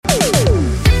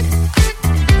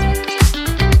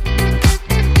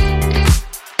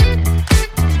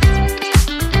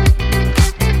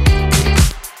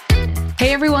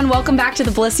welcome back to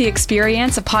the Blissy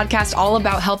Experience, a podcast all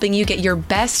about helping you get your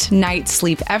best night's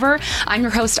sleep ever. I'm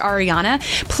your host, Ariana.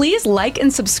 Please like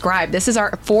and subscribe. This is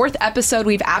our 4th episode.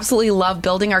 We've absolutely loved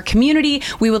building our community.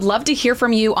 We would love to hear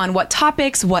from you on what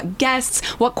topics, what guests,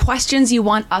 what questions you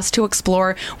want us to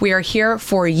explore. We are here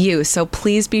for you. So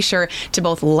please be sure to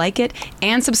both like it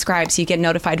and subscribe so you get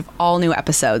notified of all new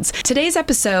episodes. Today's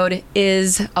episode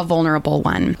is a vulnerable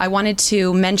one. I wanted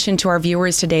to mention to our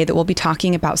viewers today that we'll be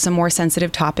talking about some more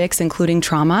sensitive topics, including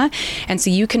trauma. And so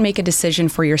you can make a decision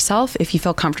for yourself if you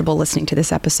feel comfortable listening to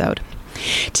this episode.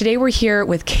 Today we're here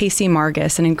with Kacie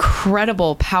Margis, an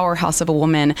incredible powerhouse of a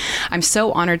woman. I'm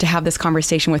so honored to have this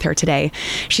conversation with her today.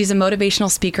 She's a motivational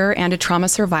speaker and a trauma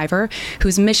survivor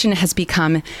whose mission has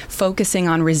become focusing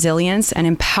on resilience and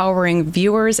empowering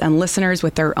viewers and listeners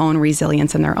with their own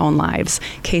resilience in their own lives.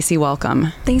 Kacie,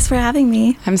 welcome. Thanks for having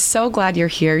me. I'm so glad you're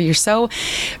here. You're so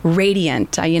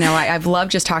radiant. I've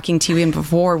loved just talking to you even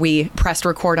before we pressed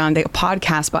record on the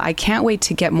podcast, but I can't wait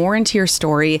to get more into your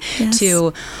story,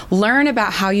 to learn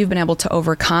about how you've been able to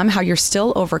overcome, how you're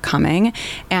still overcoming,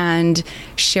 and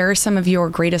share some of your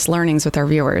greatest learnings with our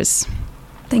viewers.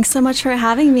 Thanks so much for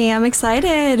having me. I'm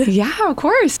excited. Yeah, of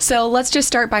course. So let's just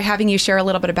start by having you share a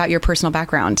little bit about your personal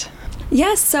background.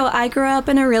 Yes, so I grew up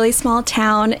in a really small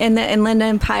town in the Inland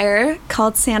Empire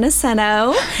called San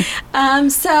Jacinto.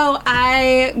 So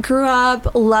I grew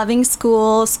up loving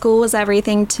school. School was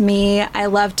everything to me. I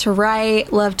loved to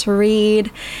write, loved to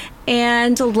read,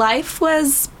 and life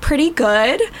was pretty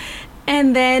good.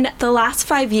 And then the last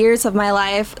 5 years of my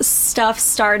life, stuff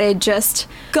started just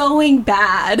going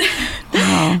bad.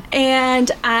 Wow. And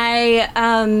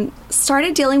I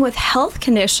started dealing with health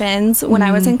conditions when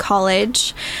I was in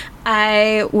college.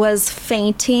 I was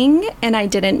fainting and I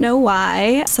didn't know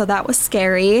why, so that was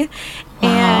scary.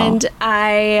 Wow.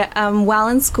 And while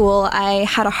in school, I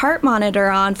had a heart monitor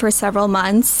on for several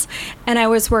months, and I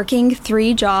was working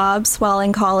 3 jobs while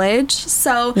in college.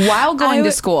 So while going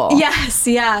to school? Yes,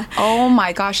 yeah. Oh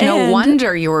my gosh, no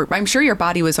wonder I'm sure your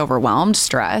body was overwhelmed,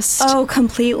 stressed. Oh,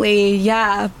 completely,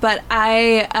 yeah. But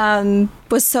I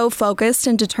was so focused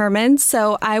and determined.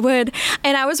 So I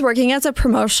was working as a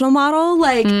promotional model,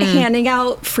 like handing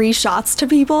out free shots to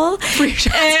people. Free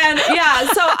shots. And yeah,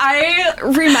 so I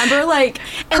remember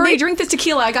hurry, drink this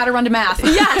tequila. I got to run to math.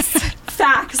 Yes.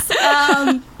 Facts.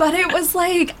 But it was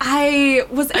like I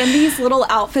was in these little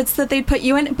outfits that they'd put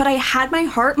you in, but I had my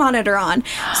heart monitor on.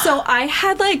 So I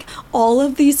had all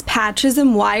of these patches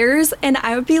and wires, and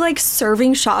I would be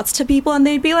serving shots to people, and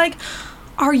they'd be like,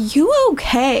 "Are you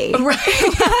okay?"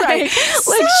 Right.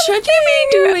 Should you be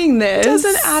doing this?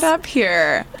 Doesn't add up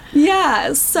here.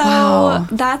 Yeah, so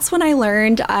that's when I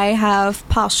learned I have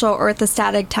postural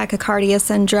orthostatic tachycardia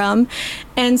syndrome.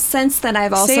 And since then,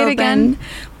 I've also been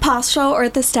postural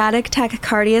orthostatic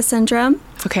tachycardia syndrome.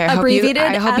 Okay, I hope you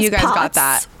guys POTS. got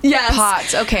that. Yes.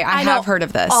 POTS. Okay, I have heard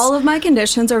of this. All of my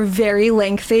conditions are very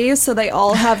lengthy, so they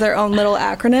all have their own little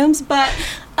acronyms. But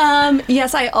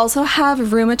yes, I also have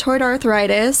rheumatoid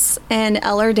arthritis and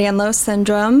Ehlers-Danlos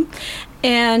syndrome.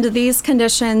 And these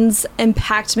conditions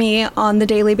impact me on the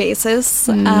daily basis.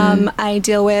 I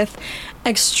deal with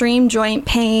extreme joint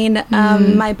pain.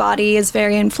 My body is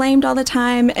very inflamed all the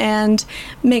time and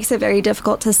makes it very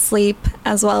difficult to sleep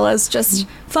as well as just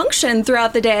function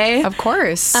throughout the day. Of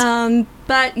course.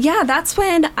 But yeah, that's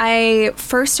when I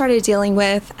first started dealing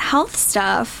with health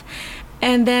stuff.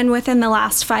 And then within the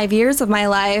last 5 years of my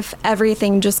life,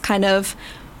 everything just kind of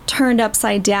turned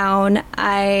upside down.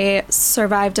 I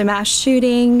survived a mass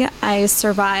shooting. I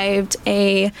survived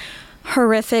a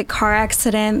horrific car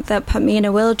accident that put me in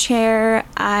a wheelchair.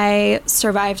 I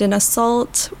survived an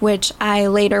assault, which I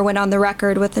later went on the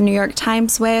record with the New York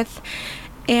Times with.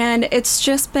 And it's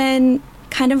just been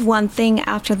kind of one thing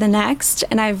after the next.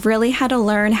 And I've really had to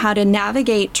learn how to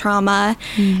navigate trauma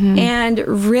and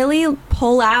really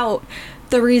pull out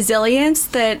the resilience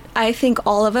that I think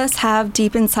all of us have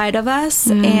deep inside of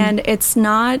us. And it's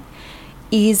not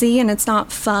easy and it's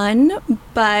not fun,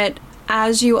 but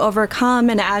as you overcome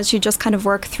and as you just kind of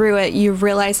work through it, you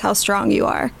realize how strong you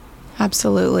are.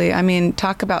 Absolutely. I mean,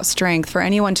 talk about strength. For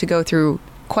anyone to go through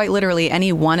quite literally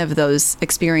any one of those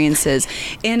experiences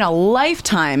in a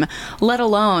lifetime, let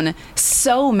alone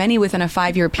so many within a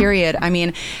 5-year period. I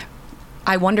mean,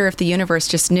 I wonder if the universe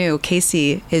just knew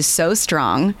Kacie is so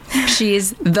strong.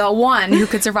 She's the one who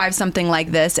could survive something like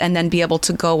this and then be able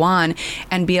to go on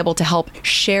and be able to help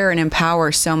share and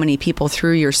empower so many people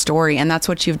through your story. And that's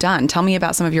what you've done. Tell me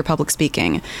about some of your public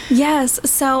speaking. Yes.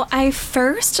 So I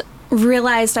first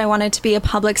realized I wanted to be a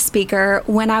public speaker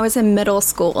when I was in middle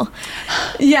school.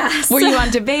 Yes. Were you on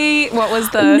debate? What was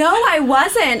the... No, I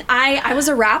wasn't. I was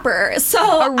a rapper. So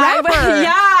a rapper?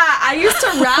 I used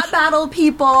to rap battle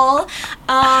people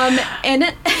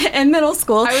in middle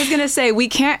school. I was going to say, we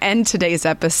can't end today's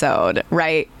episode,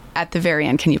 right? At the very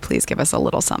end, can you please give us a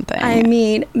little something? I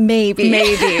mean, maybe.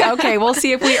 Maybe. Okay, we'll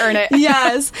see if we earn it.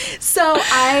 Yes. So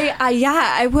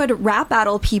I would rap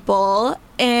battle people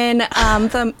in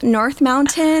the North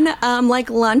Mountain like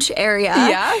lunch area.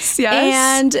 Yes.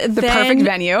 And the perfect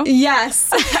venue.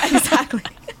 Yes, exactly.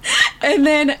 And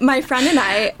then my friend and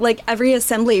I, like every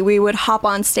assembly, we would hop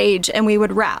on stage and we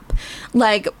would rap,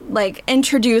 like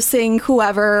introducing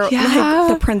whoever, like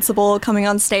the principal coming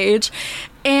on stage.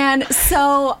 And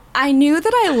so I knew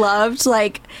that I loved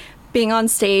like being on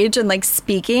stage and like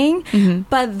speaking,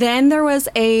 but then there was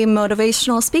a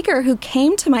motivational speaker who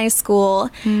came to my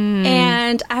school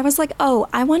and I was like, oh,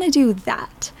 I want to do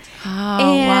that. Oh,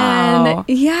 and wow.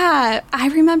 Yeah, I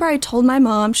remember I told my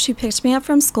mom, she picked me up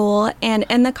from school, and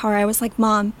in the car I was like,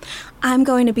 Mom, I'm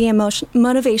going to be a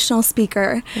motivational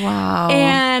speaker. Wow.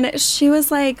 And she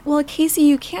was like, well, Kacie,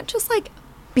 you can't just like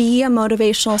be a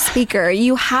motivational speaker.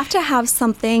 You have to have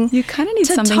something. You kind of need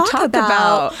to something to talk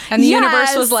about. And the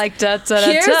universe was like, da, da,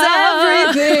 da, here's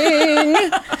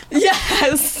everything.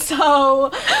 Yes.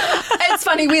 So it's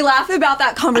funny. We laugh about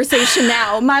that conversation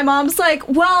now. My mom's like,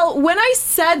 well, when I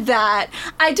said that,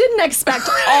 I didn't expect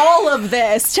all of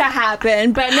this to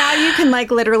happen. But now you can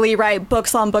like literally write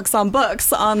books on books on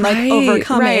books on like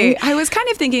overcoming. Right. I was kind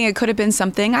of thinking it could have been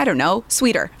something, I don't know,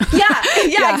 sweeter. Yeah,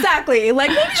 exactly. Like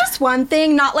maybe just one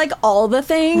thing, not like all the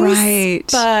things. Right.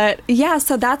 But yeah,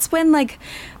 so that's when like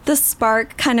the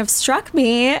spark kind of struck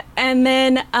me. And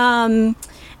then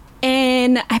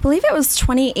in, I believe it was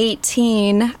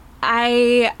 2018,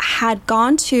 I had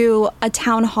gone to a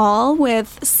town hall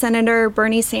with Senator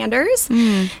Bernie Sanders,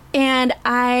 and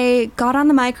I got on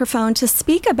the microphone to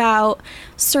speak about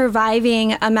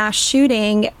surviving a mass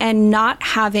shooting and not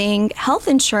having health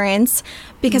insurance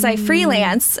because I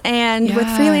freelance. And with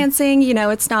freelancing, you know,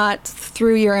 it's not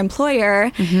through your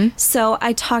employer. So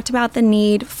I talked about the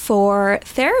need for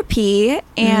therapy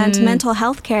and mental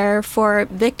health care for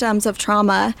victims of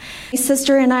trauma. My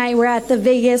sister and I were at the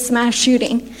Vegas mass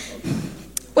shooting.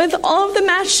 With all of the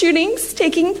mass shootings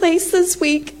taking place this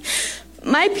week,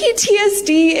 my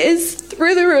PTSD is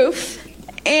through the roof,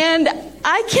 and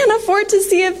I can't afford to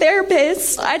see a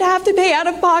therapist. I'd have to pay out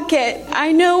of pocket.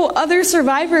 I know other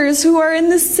survivors who are in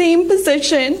the same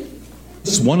position.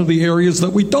 This is one of the areas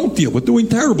that we don't deal with, doing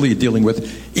terribly dealing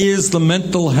with, is the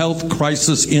mental health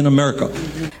crisis in America.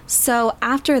 So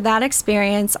after that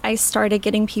experience, I started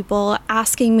getting people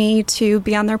asking me to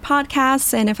be on their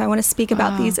podcasts and if I want to speak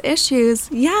about these issues.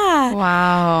 Yeah.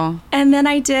 Wow. And then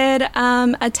I did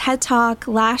a TED Talk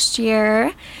last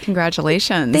year.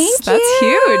 Congratulations. Thank That's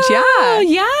you. huge. Yeah.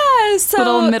 Yeah. So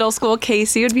little middle school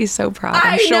Kacie would be so proud,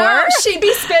 I'm sure. I know. She'd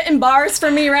be spitting bars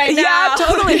for me right now. Yeah,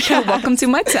 totally. Welcome to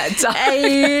my TED Talk.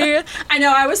 I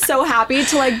know. I was so happy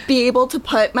to like be able to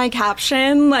put my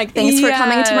caption, like, thanks for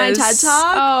coming to my TED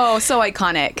Talk. Oh, so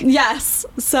iconic. Yes.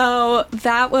 So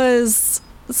that was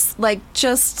like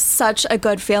just such a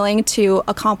good feeling to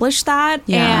accomplish that.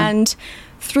 Yeah. And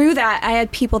through that, I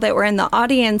had people that were in the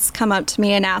audience come up to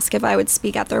me and ask if I would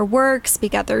speak at their work,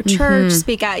 speak at their church,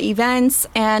 speak at events.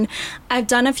 And I've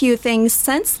done a few things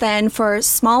since then for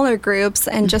smaller groups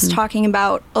and just talking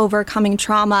about overcoming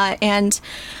trauma. And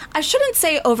I shouldn't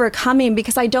say overcoming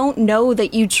because I don't know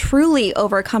that you truly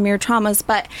overcome your traumas,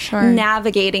 but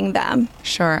navigating them.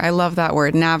 Sure. I love that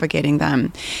word, navigating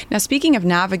them. Now, speaking of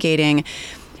navigating,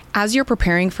 as you're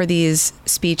preparing for these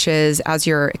speeches, as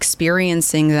you're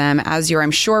experiencing them, as you're, I'm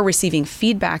sure, receiving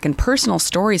feedback and personal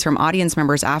stories from audience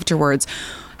members afterwards,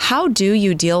 how do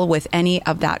you deal with any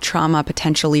of that trauma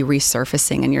potentially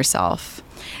resurfacing in yourself?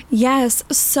 Yes.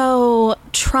 So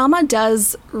trauma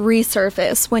does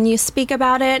resurface. When you speak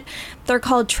about it, they're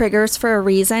called triggers for a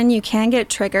reason. You can get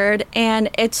triggered, and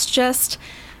it's just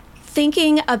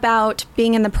thinking about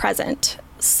being in the present.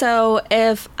 So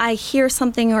if I hear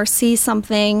something or see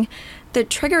something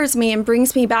that triggers me and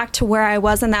brings me back to where I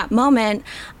was in that moment,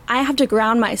 I have to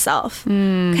ground myself.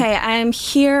 Okay, I'm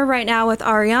here right now with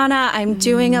Ariana. I'm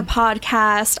doing a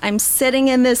podcast. I'm sitting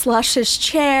in this luscious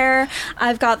chair.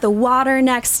 I've got the water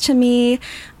next to me.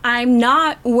 I'm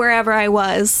not wherever I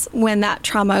was when that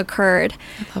trauma occurred.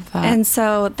 I love that. And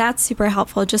so that's super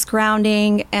helpful, just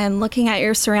grounding and looking at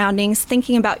your surroundings,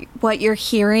 thinking about what you're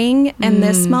hearing in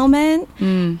this moment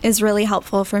is really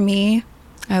helpful for me.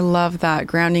 I love that.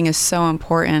 Grounding is so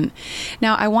important.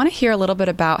 Now, I want to hear a little bit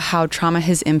about how trauma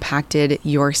has impacted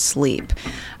your sleep.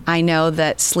 I know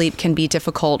that sleep can be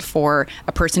difficult for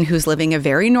a person who's living a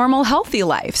very normal, healthy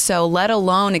life. So let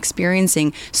alone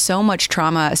experiencing so much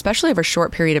trauma, especially over a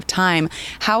short period of time.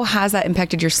 How has that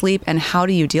impacted your sleep, and how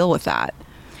do you deal with that?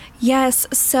 Yes,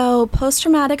 so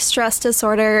post-traumatic stress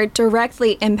disorder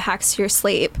directly impacts your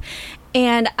sleep.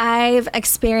 And I've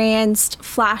experienced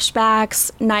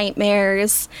flashbacks,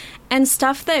 nightmares, and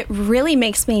stuff that really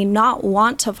makes me not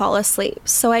want to fall asleep.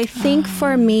 So I think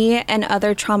for me and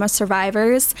other trauma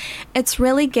survivors, it's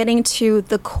really getting to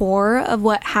the core of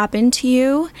what happened to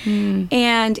you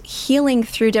and healing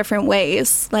through different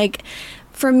ways. Like,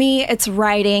 for me, it's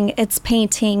writing, it's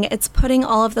painting, it's putting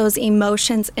all of those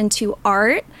emotions into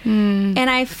art. And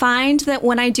I find that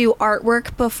when I do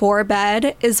artwork before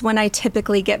bed is when I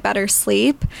typically get better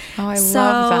sleep. Oh, I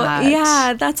love that.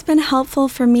 Yeah, that's been helpful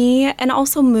for me. And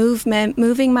also movement,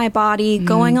 moving my body,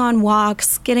 going on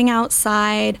walks, getting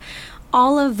outside.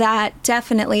 All of that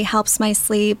definitely helps my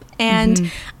sleep.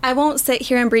 And I won't sit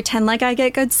here and pretend like I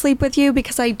get good sleep with you,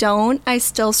 because I don't. I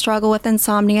still struggle with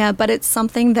insomnia, but it's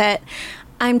something that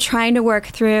I'm trying to work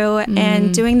through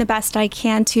and doing the best I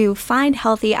can to find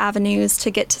healthy avenues to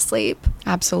get to sleep.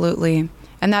 Absolutely.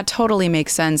 And that totally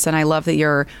makes sense. And I love that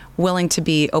you're willing to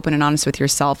be open and honest with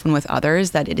yourself and with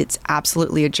others, that it's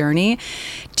absolutely a journey.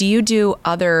 Do you do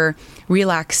other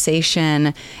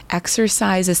relaxation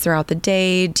exercises throughout the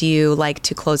day? Do you like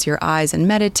to close your eyes and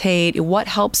meditate? What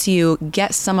helps you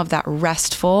get some of that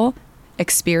restful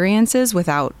experiences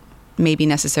without maybe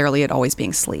necessarily it always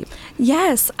being sleep?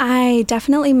 Yes, I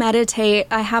definitely meditate.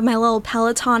 I have my little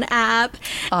Peloton app.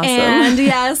 Awesome. And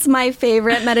yes, my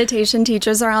favorite meditation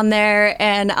teachers are on there,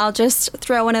 and I'll just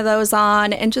throw one of those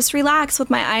on and just relax with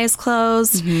my eyes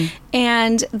closed.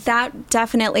 And that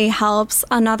definitely helps.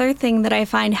 Another thing that I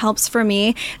find helps for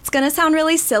me, it's going to sound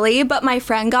really silly, but my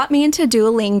friend got me into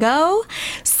Duolingo.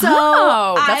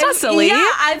 So that's not silly.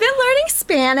 Yeah, I've been learning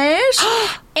Spanish.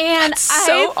 And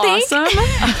so I think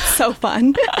awesome. so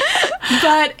fun.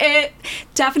 But it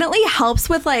definitely helps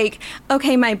with, like,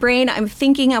 okay, my brain, I'm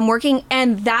thinking, I'm working,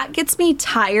 and that gets me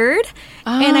tired.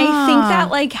 And I think that,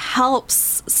 like,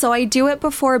 helps. So I do it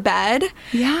before bed.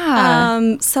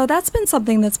 Yeah. So that's been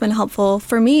something that's been helpful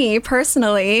for me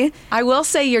personally. I will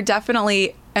say you're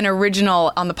definitely an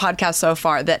original on the podcast so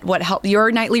far, that what helped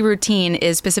your nightly routine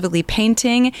is specifically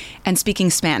painting and speaking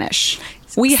Spanish.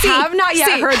 We have not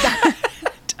yet heard that.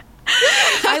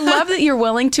 I love that you're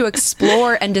willing to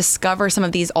explore and discover some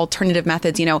of these alternative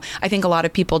methods. You know, I think a lot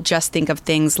of people just think of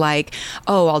things like,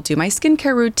 oh, I'll do my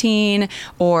skincare routine,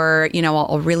 or, you know,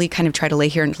 I'll really kind of try to lay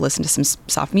here and listen to some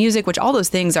soft music, which all those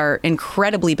things are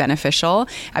incredibly beneficial.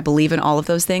 I believe in all of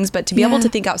those things. But to be able to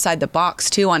think outside the box,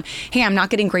 too, on, hey, I'm not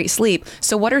getting great sleep.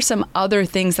 So what are some other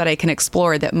things that I can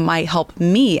explore that might help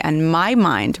me and my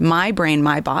mind, my brain,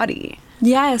 my body?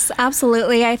 Yes,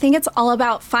 absolutely. I think it's all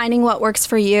about finding what works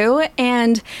for you.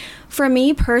 And for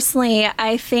me personally,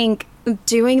 I think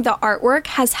doing the artwork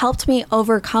has helped me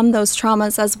overcome those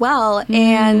traumas as well.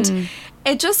 And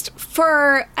it just,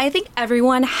 I think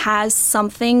everyone has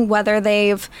something, whether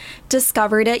they've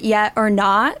discovered it yet or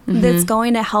not, that's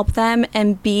going to help them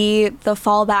and be the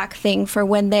fallback thing for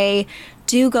when they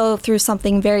do go through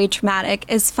something very traumatic,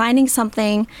 is finding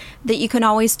something that you can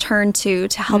always turn to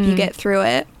help you get through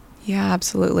it. Yeah,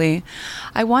 absolutely.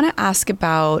 I want to ask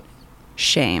about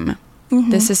shame.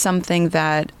 This is something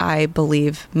that I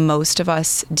believe most of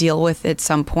us deal with at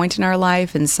some point in our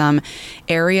life, in some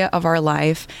area of our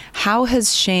life. How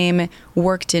has shame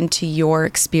worked into your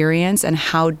experience, and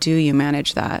how do you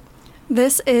manage that?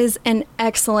 This is an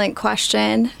excellent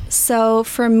question. So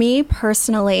for me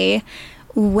personally,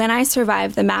 when I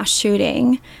survived the mass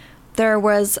shooting, there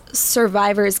was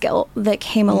survivor's guilt that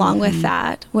came along with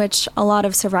that, which a lot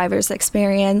of survivors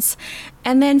experience.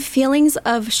 And then feelings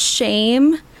of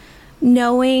shame,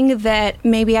 knowing that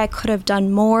maybe I could have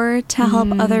done more to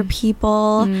help other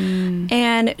people,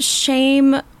 and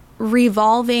shame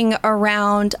revolving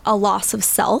around a loss of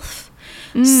self.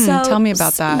 So tell me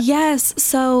about that. Yes.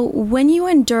 So when you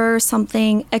endure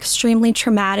something extremely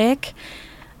traumatic,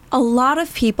 a lot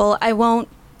of people, I won't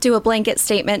do a blanket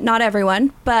statement, not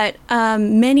everyone, but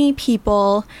many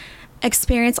people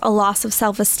experience a loss of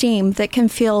self-esteem that can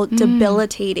feel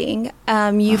debilitating.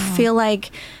 You feel like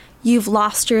you've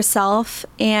lost yourself,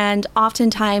 and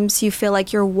oftentimes you feel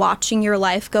like you're watching your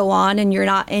life go on and you're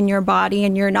not in your body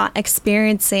and you're not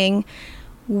experiencing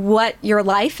what your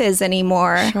life is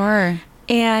anymore. Sure.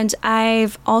 And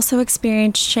I've also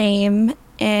experienced shame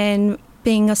in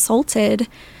being assaulted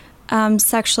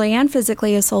sexually and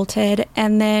physically assaulted,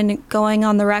 and then going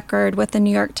on the record with the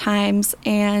New York Times.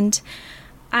 And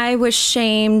I was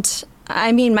shamed.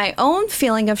 I mean, my own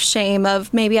feeling of shame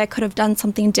of maybe I could have done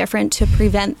something different to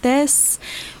prevent this.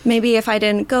 Maybe if I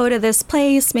didn't go to this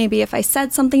place, maybe if I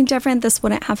said something different, this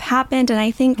wouldn't have happened. And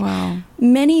I think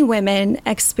many women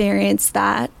experience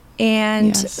that. And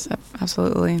yes,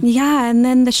 absolutely. Yeah. And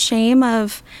then the shame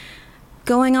of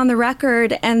going on the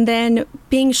record and then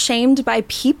being shamed by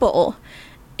people.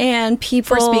 And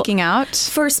people... For speaking out?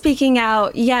 For speaking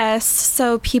out, yes.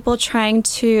 So people trying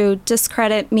to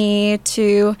discredit me,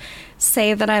 to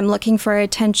say that I'm looking for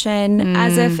attention,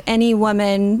 as if any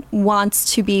woman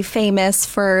wants to be famous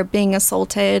for being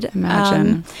assaulted.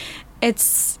 Imagine.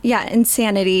 It's,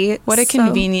 insanity. What a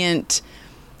convenient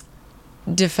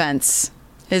defense.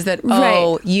 Is that,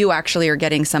 you actually are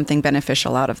getting something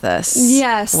beneficial out of this.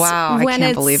 Yes. Wow, I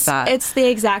can't believe that. It's the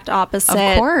exact opposite.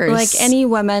 Of course. Like any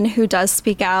woman who does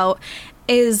speak out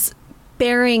is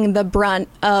bearing the brunt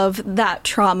of that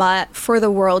trauma for the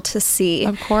world to see.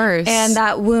 Of course. And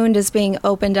that wound is being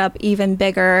opened up even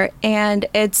bigger. And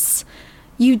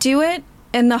you do it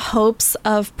in the hopes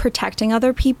of protecting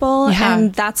other people. Yeah.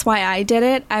 And that's why I did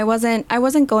it. I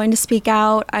wasn't going to speak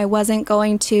out. I wasn't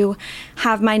going to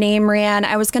have my name ran.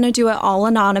 I was going to do it all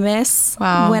anonymous.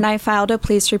 Wow. When I filed a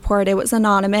police report, it was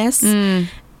anonymous. And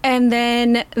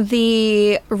then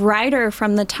the writer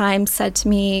from the Times said to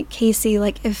me, Kacie,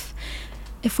 like,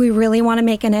 if we really want to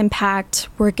make an impact,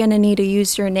 we're going to need to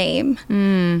use your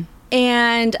name.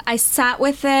 And I sat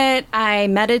with it. I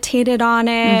meditated on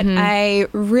it. I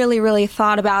really, really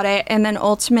thought about it, and then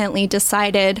ultimately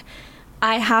decided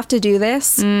I have to do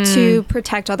this to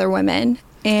protect other women.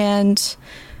 And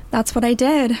that's what I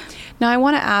did. Now, I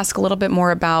want to ask a little bit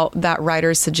more about that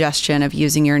writer's suggestion of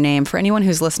using your name. For anyone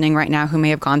who's listening right now who may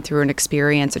have gone through an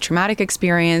experience, a traumatic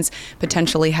experience,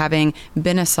 potentially having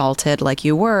been assaulted like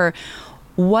you were,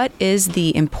 what is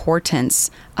the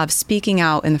importance of speaking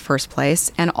out in the first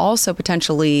place, and also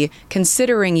potentially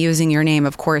considering using your name,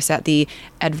 of course, at the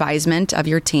advisement of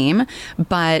your team?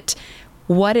 But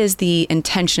what is the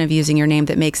intention of using your name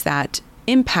that makes that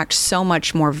impact so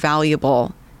much more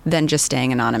valuable than just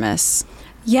staying anonymous?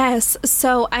 Yes.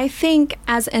 So I think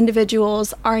as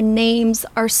individuals, our names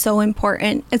are so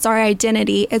important. It's our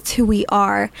identity. It's who we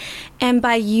are. And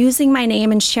by using my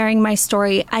name and sharing my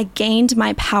story, I gained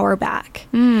my power back.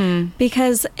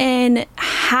 Because in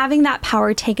having that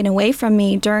power taken away from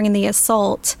me during the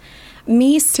assault,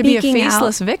 me speaking out... To be a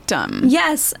faceless victim.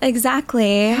 Yes,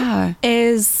 exactly. Yeah.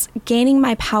 Is gaining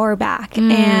my power back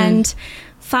and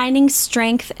finding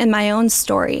strength in my own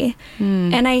story.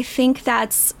 And I think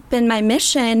that's been my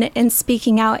mission in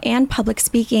speaking out and public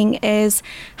speaking, is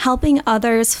helping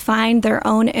others find their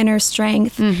own inner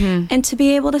strength and to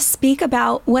be able to speak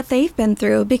about what they've been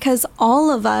through, because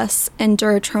all of us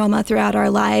endure trauma throughout our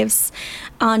lives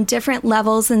on different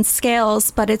levels and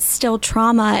scales, but it's still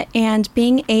trauma. And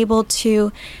being able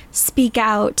to speak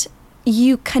out,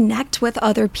 you connect with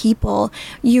other people.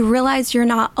 You realize you're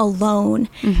not alone.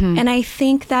 And I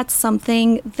think that's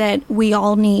something that we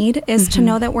all need, is to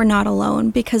know that we're not alone,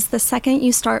 because the second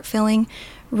you start feeling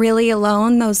really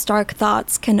alone, those dark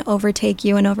thoughts can overtake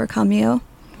you and overcome you.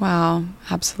 Wow,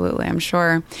 absolutely, I'm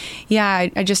sure. Yeah,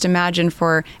 I just imagine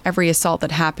for every assault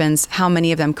that happens, how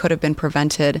many of them could have been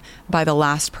prevented by the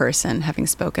last person having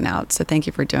spoken out. So thank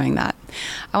you for doing that.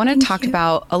 I want to talk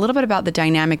about a little bit about the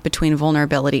dynamic between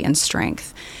vulnerability and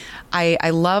strength. I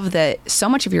love that so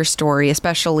much of your story,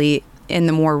 especially in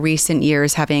the more recent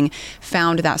years, having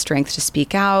found that strength to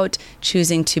speak out,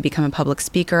 choosing to become a public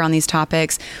speaker on these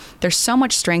topics. There's so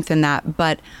much strength in that,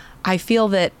 but I feel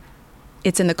that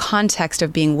it's in the context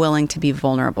of being willing to be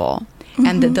vulnerable,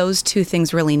 and that those two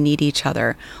things really need each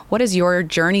other. What has your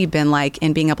journey been like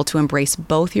in being able to embrace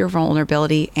both your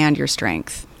vulnerability and your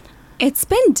strength? It's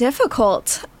been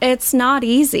difficult. It's not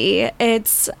easy.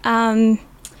 It's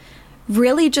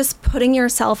really just putting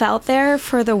yourself out there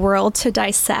for the world to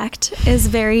dissect is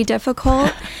very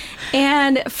difficult.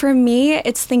 And for me,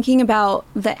 it's thinking about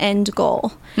the end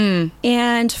goal.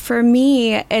 And for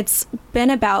me, it's been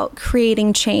about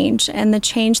creating change, and the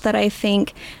change that I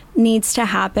think needs to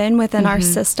happen within our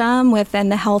system, within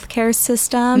the healthcare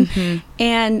system.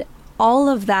 And all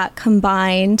of that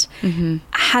combined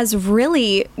has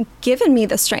really given me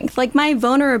the strength. Like, my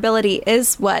vulnerability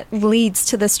is what leads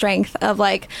to the strength of,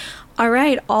 like, all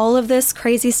right, all of this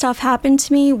crazy stuff happened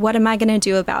to me. What am I going to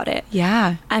do about it?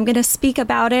 Yeah. I'm going to speak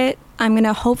about it. I'm going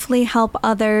to hopefully help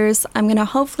others. I'm going to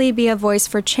hopefully be a voice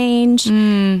for change.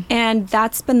 And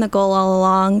that's been the goal all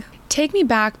along. Take me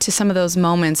back to some of those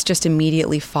moments just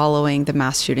immediately following the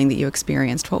mass shooting that you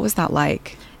experienced. What was that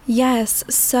like? Yes.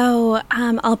 So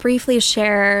I'll briefly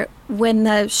share when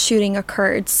the shooting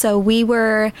occurred. So we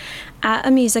were at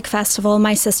a music festival,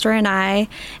 my sister and I,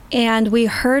 and we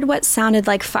heard what sounded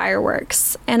like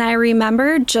fireworks. And I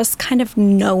remember just kind of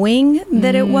knowing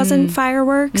that it wasn't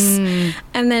fireworks.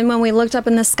 And then when we looked up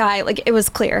in the sky, like it was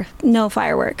clear, no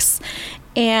fireworks.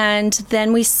 And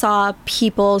then we saw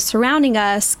people surrounding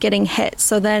us getting hit.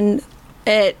 So then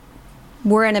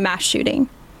we're in a mass shooting.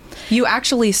 You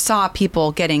actually saw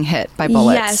people getting hit by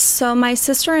bullets. Yes. So my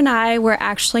sister and I were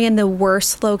actually in the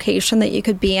worst location that you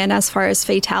could be in as far as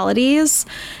fatalities.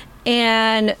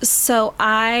 And so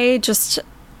I just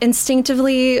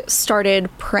instinctively started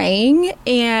praying,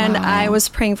 and I was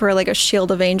praying for like a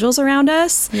shield of angels around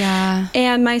us. Yeah.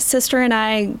 And my sister and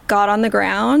I got on the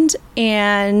ground,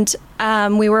 and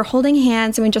we were holding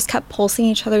hands, and we just kept pulsing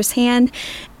each other's hand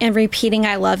and repeating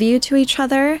 "I love you" to each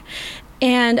other.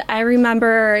 And I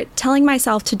remember telling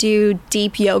myself to do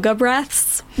deep yoga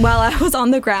breaths while I was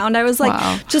on the ground. I was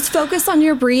like, just focus on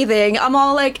your breathing. I'm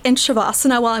all like in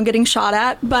Shavasana while I'm getting shot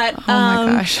at. But oh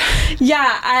my gosh.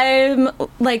 Yeah, I'm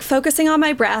like focusing on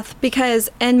my breath, because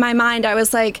in my mind I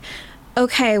was like,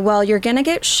 okay, well, you're going to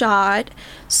get shot.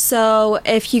 So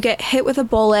if you get hit with a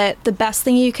bullet, the best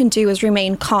thing you can do is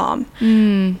remain calm.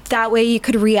 That way you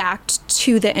could react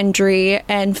to the injury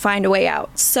and find a way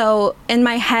out. So in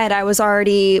my head, I was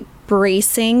already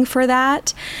bracing for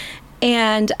that.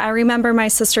 And I remember my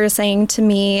sister saying to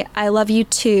me, "I love you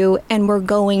too, and we're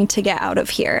going to get out of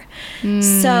here."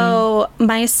 So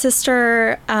my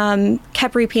sister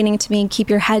kept repeating to me, "Keep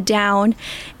your head down."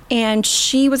 And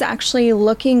she was actually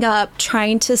looking up,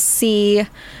 trying to see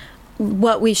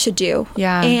what we should do.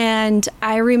 Yeah. And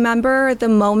I remember the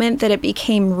moment that it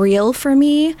became real for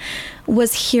me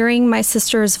was hearing my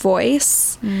sister's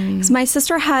voice. Because my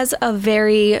sister has a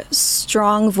very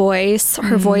strong voice.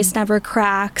 Her voice never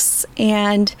cracks.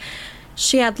 And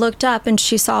she had looked up and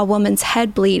she saw a woman's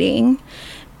head bleeding.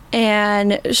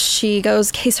 And she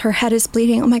goes, "Case, her head is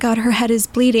bleeding. Oh my God, her head is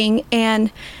bleeding."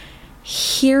 And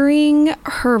hearing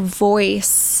her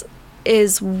voice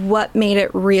is what made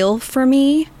it real for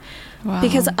me. Wow.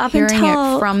 Because up Hearing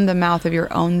until it from the mouth of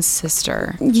your own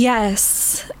sister.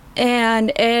 Yes. And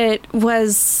it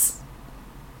was,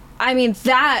 I mean,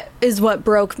 that is what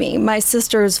broke me, my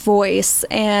sister's voice,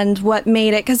 and what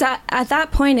made it, because at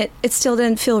that point it still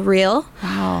didn't feel real.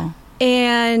 Wow.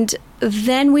 And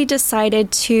then we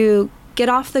decided to get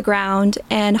off the ground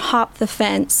and hop the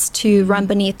fence to run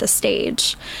beneath the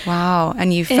stage. Wow.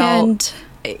 And you felt,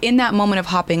 in that moment of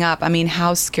hopping up, I mean,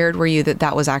 how scared were you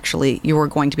that was actually, you were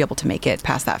going to be able to make it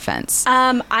past that fence?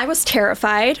 I was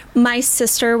terrified. My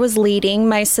sister was leading.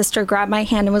 My sister grabbed my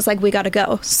hand and was like, "We got to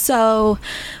go." So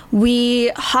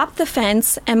we hopped the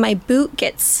fence and my boot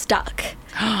gets stuck.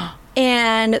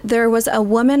 And there was a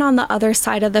woman on the other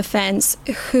side of the fence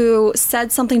who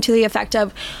said something to the effect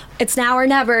of, "It's now or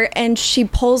never," and she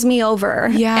pulls me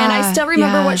over. Yeah, and I still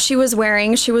remember what she was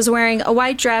wearing. She was wearing a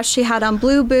white dress. She had on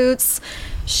blue boots.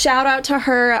 Shout out to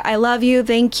her. I love you.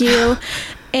 Thank you.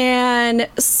 And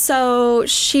so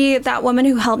that woman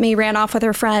who helped me ran off with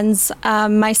her friends.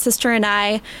 My sister and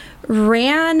I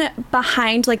ran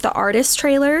behind like the artist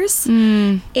trailers.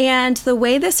 And the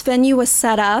way this venue was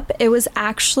set up, it was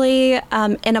actually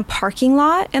in a parking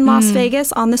lot in Las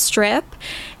Vegas on the Strip.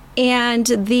 And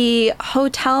the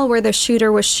hotel where the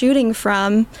shooter was shooting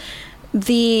from,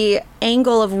 the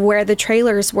angle of where the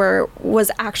trailers were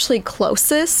was actually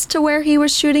closest to where he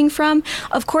was shooting from.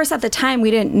 Of course, at the time,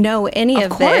 we didn't know any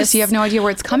of this. Of course, you have no idea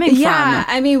where it's coming from. Yeah,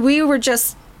 I mean, we were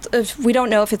just, we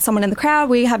don't know if it's someone in the crowd.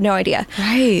 We have no idea.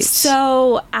 Right.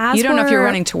 So you don't know if you're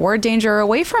running toward danger or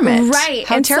away from it. Right.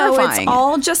 How and terrifying. So it's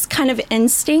all just kind of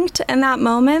instinct in that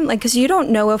moment, like, because you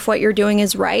don't know if what you're doing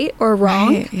is right or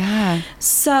wrong. Right. Yeah.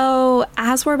 So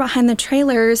as we're behind the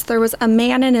trailers, there was a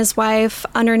man and his wife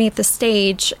underneath the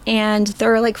stage, and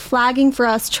they're like flagging for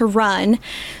us to run.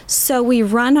 So we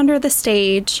run under the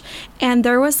stage, and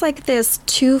there was like this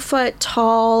 2-foot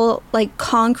tall, like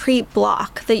concrete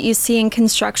block that you see in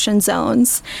construction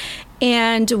zones.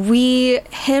 And we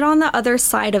hit on the other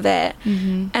side of it.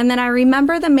 And then I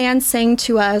remember the man saying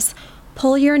to us,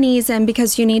 "Pull your knees in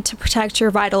because you need to protect your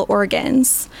vital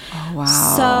organs." Oh, wow.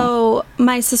 So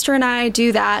my sister and I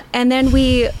do that. And then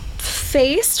we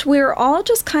were all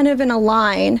just kind of in a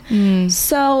line.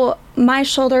 So my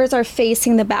shoulders are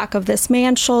facing the back of this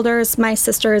man's shoulders. My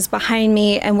sister is behind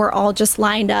me, and we're all just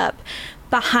lined up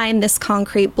behind this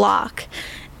concrete block.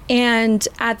 And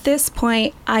at this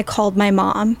point, I called my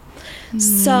mom.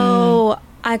 So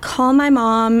I call my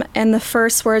mom, and the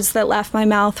first words that left my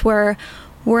mouth were,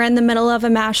 "We're in the middle of a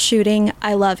mass shooting.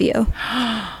 I love you."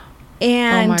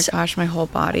 And oh my gosh, my whole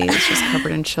body is just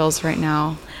covered in chills right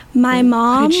now. My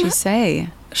mom, what did she say?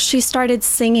 She started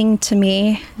singing to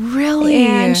me. Really?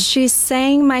 And she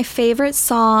sang my favorite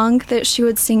song that she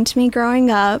would sing to me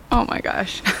growing up. Oh my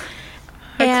gosh.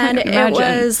 And it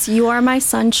was "You Are My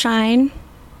Sunshine."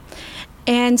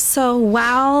 And so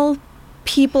while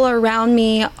people around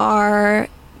me are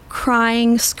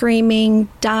crying, screaming,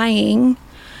 dying,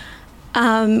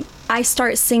 I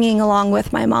start singing along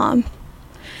with my mom.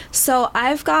 So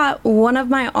I've got one of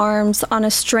my arms on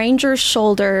a stranger's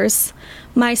shoulders.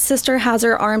 My sister has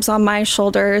her arms on my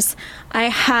shoulders. I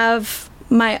have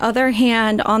my other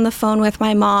hand on the phone with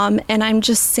my mom, and I'm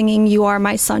just singing "You Are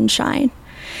My Sunshine."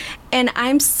 And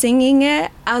I'm singing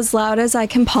it as loud as I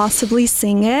can possibly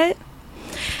sing it.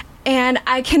 And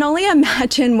I can only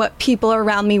imagine what people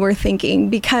around me were thinking,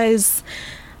 because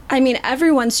I mean,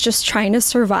 everyone's just trying to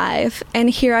survive. And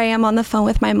here I am on the phone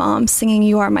with my mom singing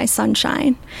 "You Are My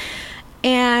Sunshine."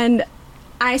 And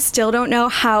I still don't know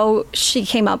how she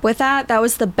came up with that. That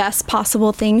was the best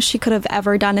possible thing she could have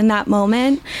ever done in that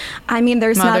moment. I mean,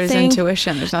 there's Mother's nothing.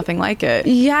 intuition. There's nothing like it.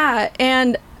 Yeah.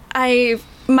 And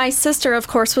my sister, of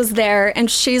course, was there, and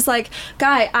she's like,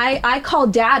 "Guy, I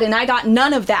called Dad, and I got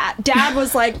none of that." Dad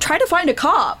was like, "Try to find a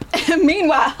cop." And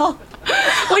meanwhile,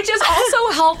 which is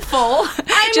also helpful,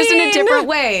 just in a different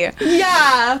way.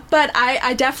 Yeah, but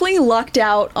I definitely lucked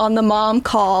out on the mom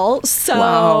call. So,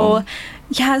 wow.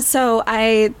 Yeah, so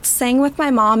I sang with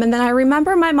my mom, and then I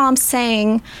remember my mom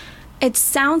saying, "It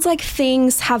sounds like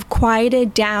things have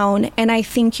quieted down, and I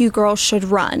think you girls should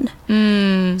run."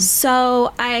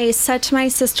 So I said to my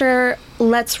sister,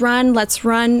 let's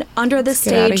run under the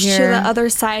stage to the other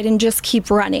side and just keep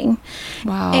running.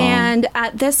 Wow. And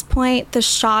at this point, the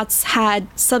shots had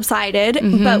subsided,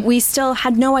 but we still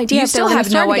had no idea. You still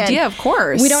have no idea, of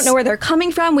course. We don't know where they're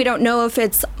coming from. We don't know if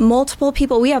it's multiple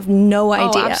people. We have no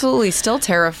idea. Oh, absolutely. Still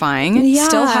terrifying. Yeah.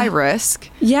 Still high risk.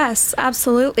 Yes,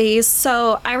 absolutely.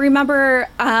 So I remember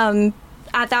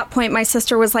at that point, my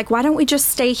sister was like, "Why don't we just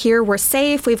stay here? We're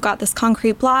safe. We've got this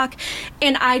concrete block."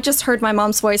 And I just heard my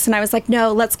mom's voice, and I was like,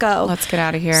 "No, let's go. Let's get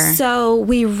out of here." So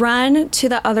we run to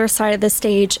the other side of the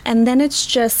stage, and then it's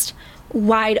just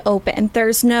wide open.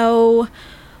 There's no...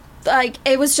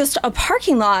 it was just a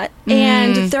parking lot,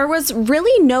 and there was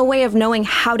really no way of knowing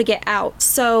how to get out.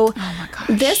 So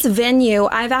this venue,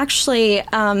 I've actually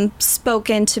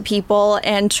spoken to people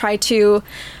and tried to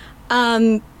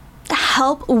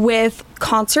help with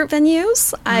concert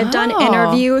venues. I've done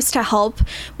interviews to help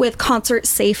with concert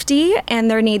safety,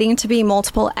 and there needing to be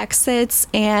multiple exits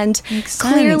and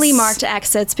clearly marked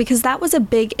exits, because that was a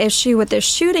big issue with this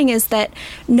shooting, is that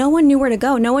no one knew where to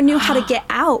go. No one knew how to get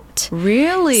out.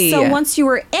 Really? So once you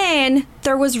were in,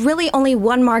 there was really only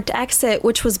one marked exit,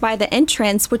 which was by the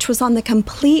entrance, which was on the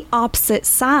complete opposite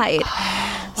side.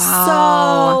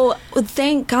 Wow. So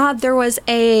thank God there was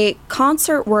a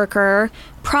concert worker,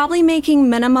 probably making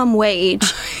minimum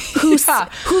wage, who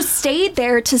stayed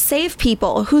there to save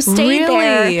people, who stayed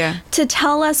there to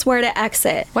tell us where to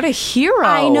exit. What a hero.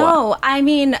 I know. I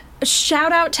mean,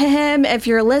 shout out to him if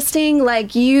you're listening.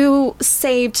 Like, you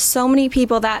saved so many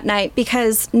people that night,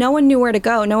 because no one knew where to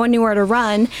go. No one knew where to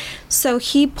run. So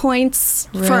he points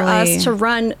for us to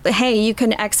run. Hey, you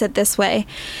can exit this way.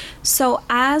 So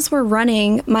as we're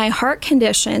running, my heart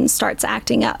condition starts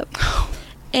acting up.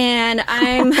 And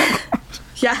I'm...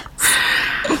 Yes.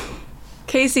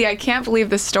 Kacie, I can't believe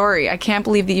this story. I can't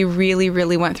believe that you really,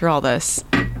 really went through all this.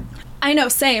 I know,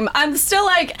 same. I'm still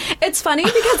like, it's funny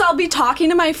because I'll be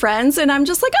talking to my friends and I'm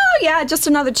just like, oh yeah, just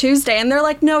another Tuesday. And they're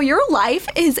like, no, your life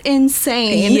is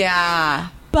insane. Yeah.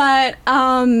 But,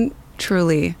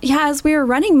 truly. Yeah, as we were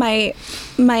running, my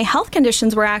health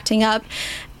conditions were acting up.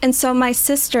 And so my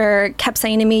sister kept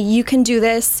saying to me, you can do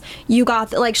this. You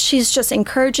got, like, she's just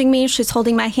encouraging me. She's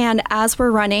holding my hand as we're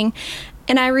running.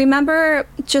 And I remember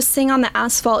just seeing on the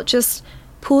asphalt, just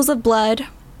pools of blood.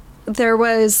 There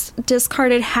was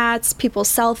discarded hats, people's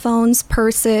cell phones,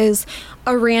 purses,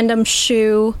 a random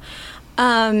shoe.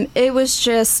 It was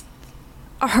just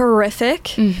horrific.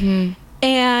 Mm-hmm.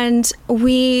 And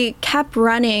we kept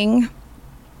running.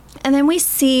 And then we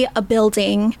see a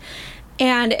building.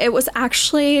 And it was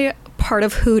actually part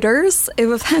of Hooters. It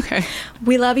was,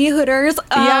 we love you, Hooters.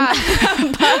 Yeah.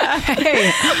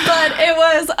 but it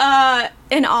was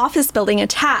an office building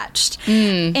attached.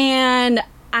 And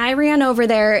I ran over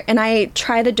there and I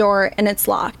tried the door and it's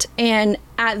locked. And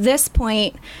at this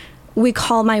point, we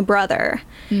call my brother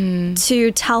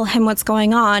to tell him what's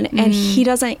going on, and he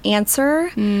doesn't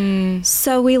answer.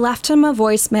 So we left him a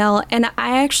voicemail, and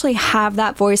I actually have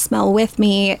that voicemail with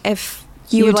me if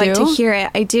you would like to hear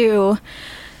it. I do.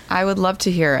 I would love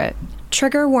to hear it.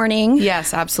 trigger warning.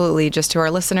 Yes, absolutely. Just to our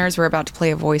listeners, we're about to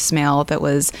play a voicemail that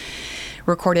was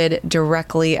recorded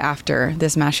directly after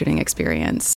this mass shooting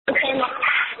experience.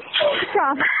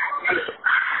 Rob,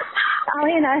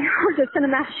 Allie and I were just in a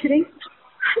mass shooting.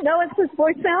 No, it's this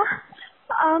voicemail.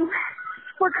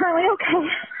 We're currently okay.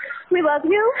 We love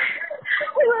you.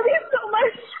 We love you so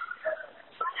much.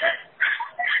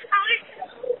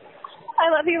 Allie, I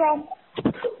love you, Rob.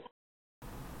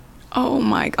 Oh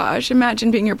my gosh,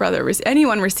 imagine being your brother,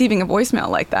 anyone receiving a voicemail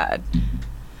like that.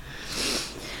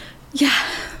 Yeah.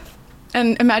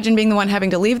 And imagine being the one having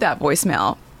to leave that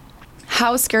voicemail.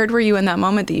 How scared were you in that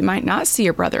moment that you might not see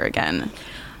your brother again?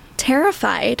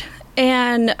 Terrified.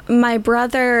 And my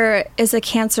brother is a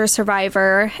cancer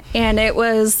survivor, and it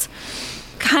was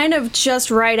kind of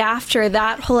just right after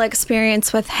that whole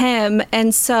experience with him.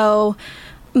 And so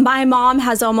my mom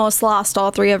has almost lost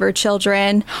all 3 of her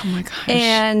children. Oh my gosh.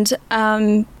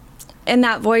 And in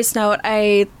that voice note,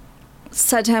 I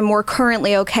said to him, we're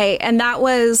currently okay. And that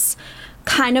was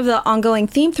kind of the ongoing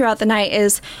theme throughout the night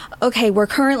is, okay, we're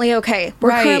currently okay. We're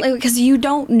currently, because you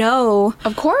don't know,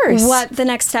 of course, what the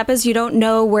next step is. You don't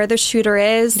know where the shooter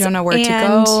is. You don't know where to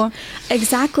go.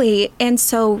 Exactly. And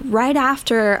so right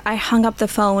after I hung up the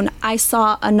phone, I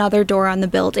saw another door on the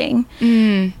building.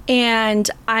 And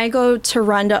I go to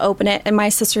run to open it, and my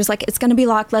sister's like, it's going to be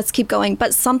locked. Let's keep going.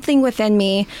 But something within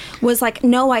me was like,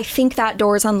 no, I think that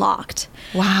door's unlocked.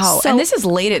 Wow. So, and this is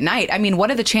late at night. I mean, what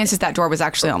are the chances that door was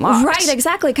actually unlocked? Right,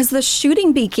 exactly, because the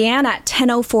shooting began at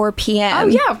 10:04 p.m. Oh,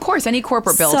 yeah, of course. Any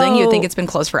corporate building, you'd think it's been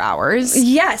closed for hours.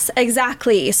 Yes,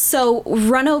 exactly. So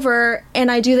run over,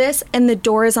 and I do this, and the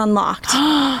door is unlocked.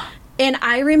 And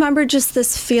I remember just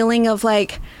this feeling of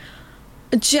like,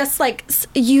 just like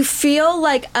you feel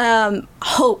like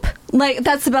hope. Like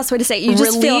that's the best way to say it. You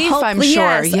just Relief, feel hope. I'm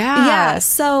sure. Yes. Yeah.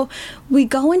 So we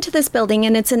go into this building,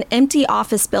 and it's an empty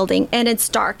office building, and it's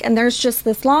dark, and there's just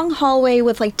this long hallway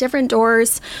with like different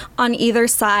doors on either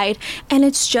side, and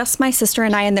it's just my sister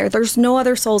and I in there. There's no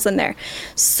other souls in there.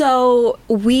 So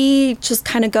we just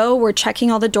kind of go, we're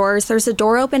checking all the doors. There's a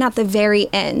door open at the very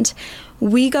end.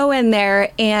 We go in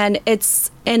there, and it's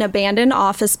an abandoned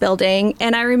office building.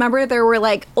 And I remember there were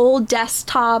like old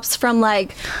desktops from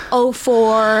like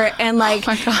 2004 and like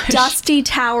dusty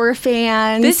tower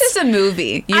fans. This is a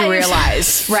movie, you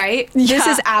realize, right? Yeah. This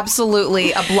is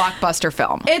absolutely a blockbuster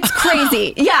film. It's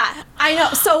crazy. Yeah, I know.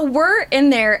 So we're in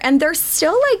there, and there's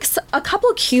still like a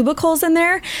couple cubicles in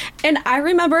there. And I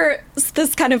remember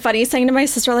this kind of funny saying to my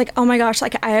sister, like, oh my gosh,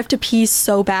 like I have to pee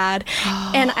so bad.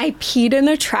 And I peed in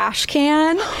a trash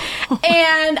can.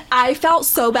 And I felt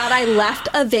so bad. I left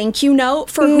a thank you note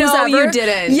for whoever. No, you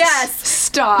didn't. Yes.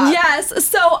 Stop. Yes.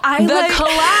 So I the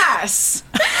class.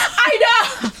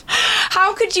 I know.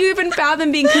 How could you even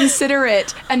fathom being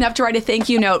considerate enough to write a thank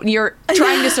you note? You're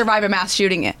trying to survive a mass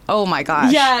shooting. Oh my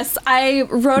gosh. Yes, I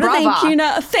wrote a thank you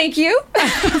note. Thank you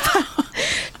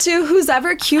to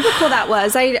whoever cubicle that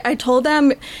was. I told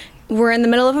them, we're in the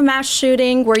middle of a mass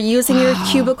shooting. We're using your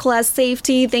cubicle as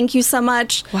safety. Thank you so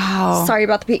much. Wow. Sorry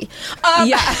about the pee.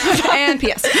 Yeah. And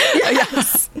P.S.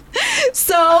 Yes.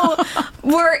 So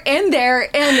we're in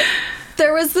there, and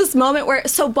there was this moment where,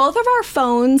 so both of our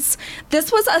phones, this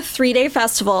was a 3-day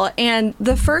festival, and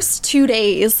the first 2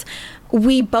 days,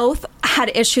 we both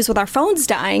had issues with our phones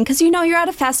dying because, you know, you're at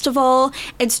a festival,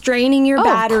 it's draining your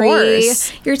battery,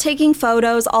 you're taking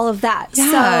photos, all of that. Yeah.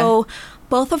 So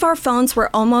both of our phones were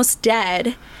almost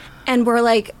dead, and we're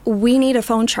like, we need a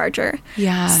phone charger.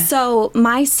 Yeah. So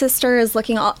my sister is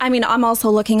looking I'm also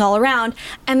looking all around,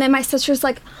 and then my sister's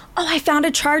like, oh, I found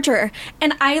a charger.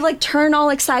 And I like turn all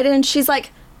excited, and she's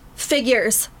like,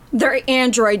 figures, they're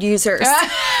Android users. And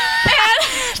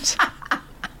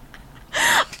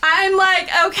I'm like,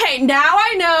 okay, now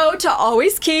I know to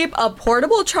always keep a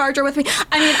portable charger with me.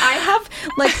 I mean, I have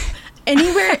like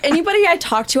anybody I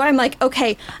talk to, I'm like,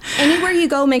 okay, anywhere you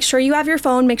go, make sure you have your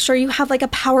phone, make sure you have like a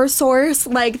power source.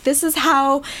 Like, this is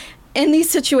how in these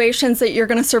situations that you're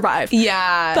going to survive.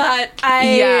 Yeah. But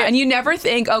and you never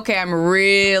think, okay, I'm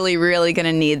really, really going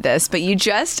to need this, but you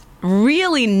just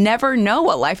really never know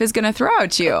what life is going to throw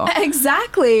at you.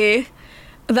 Exactly.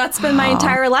 That's been my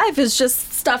entire life, is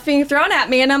just stuff being thrown at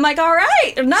me, and I'm like, all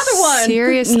right, another one.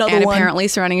 Serious. Another and one. Apparently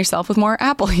surrounding yourself with more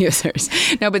Apple users.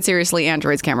 No, but seriously,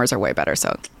 Android's cameras are way better,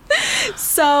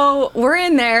 So we're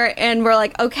in there, and we're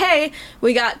like, okay,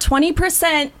 we got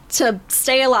 20% to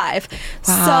stay alive.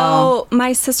 Wow. So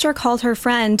my sister called her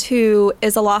friend, who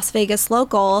is a Las Vegas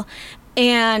local,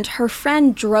 and her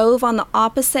friend drove on the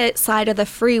opposite side of the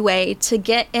freeway to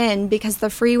get in because the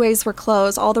freeways were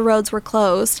closed, all the roads were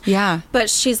closed. Yeah. But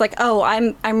she's like, oh,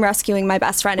 I'm rescuing my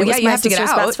best friend. It was you my have to get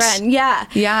sister's out. best friend. Yeah.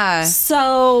 Yeah.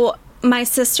 So my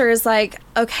sister is like,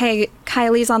 okay,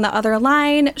 Kylie's on the other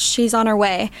line. She's on her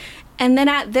way. And then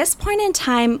at this point in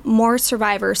time, more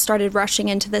survivors started rushing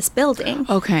into this building.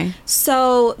 Okay.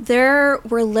 So there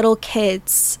were little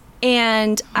kids.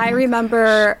 And I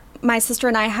remember my sister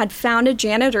and I had found a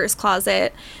janitor's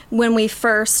closet when we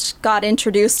first got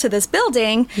introduced to this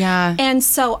building. Yeah. And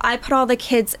so I put all the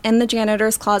kids in the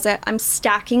janitor's closet. I'm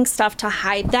stacking stuff to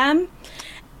hide them.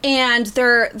 And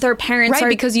their parents right, are...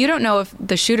 because you don't know if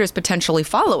the shooter's potentially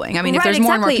following. I mean, if Right, there's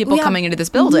more and more exactly. people We coming have into this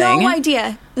building. No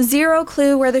idea. Zero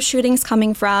clue where the shooting's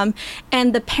coming from.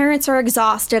 And the parents are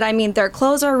exhausted. I mean, their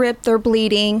clothes are ripped. They're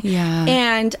bleeding. Yeah.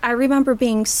 And I remember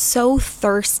being so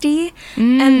thirsty.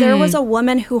 And there was a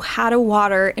woman who had a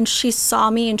water, and she saw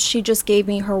me, and she just gave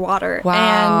me her water.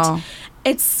 Wow. And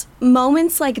it's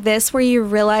moments like this where you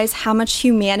realize how much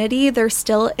humanity there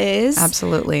still is.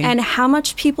 Absolutely. And how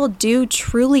much people do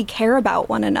truly care about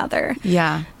one another.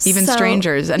 Yeah. Even So,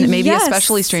 strangers, and maybe yes.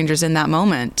 especially strangers in that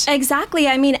moment. Exactly.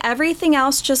 I mean, everything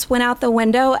else just went out the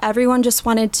window. Everyone just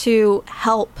wanted to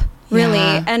help, really.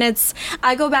 Yeah. And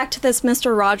I go back to this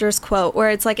Mr. Rogers quote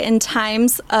where it's like, in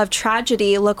times of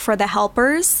tragedy, look for the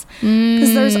helpers.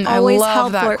 Because there's always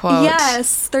love that helpers. quote.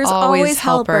 Yes, there's always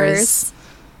helpers.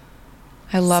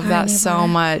 I love Sorry, that so neighbor.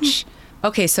 much.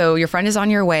 Okay, so your friend is on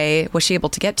your way. Was she able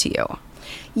to get to you?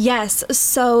 Yes.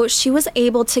 So she was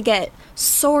able to get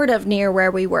sort of near where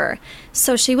we were.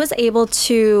 So she was able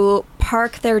to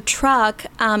park their truck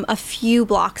a few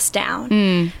blocks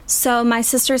down. So my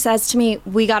sister says to me,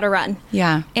 we got to run.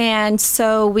 Yeah. And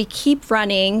so we keep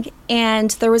running.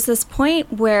 And there was this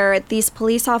point where these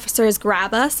police officers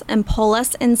grab us and pull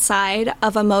us inside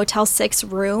of a Motel 6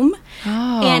 room.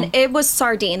 Oh. And it was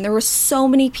sardine. There were so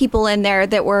many people in there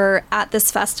that were at this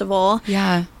festival.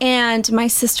 Yeah. And my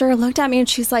sister looked at me and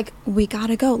she's like, we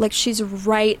gotta go. Like, she's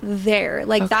right there.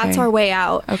 Like, that's Okay. our way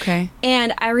out. Okay.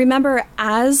 And I remember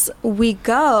as we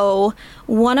go,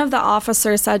 one of the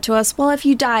officers said to us, well, if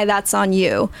you die, that's on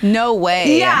you. No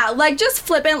way. Yeah, like just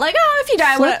flippant, like, oh, if you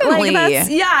die, what? Flippantly. Like, that's,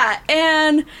 yeah.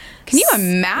 And Can you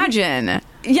imagine?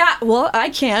 yeah, well, I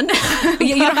can.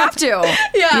 You don't have to.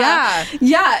 Yeah.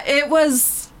 Yeah, it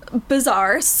was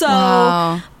bizarre. So,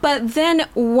 Wow. but then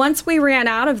once we ran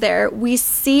out of there, we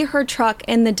see her truck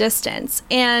in the distance.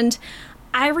 And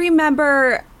I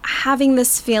remember having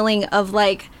this feeling of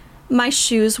like my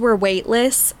shoes were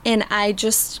weightless and I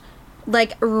just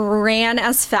like ran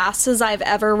as fast as I've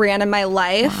ever ran in my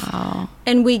life. Wow.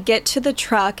 And we get to the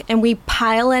truck and we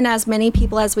pile in as many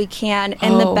people as we can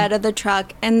in the Oh. bed of the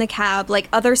truck, in the cab, like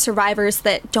other survivors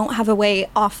that don't have a way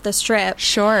off the strip.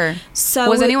 Sure. So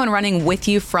was anyone running with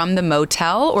you from the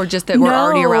motel, or just that we're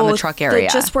already around the truck area? They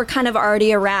just were kind of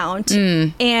already around.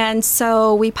 And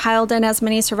so we piled in as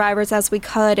many survivors as we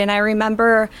could. And I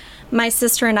remember my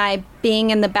sister and I being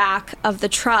in the back of the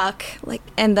truck, like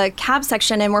in the cab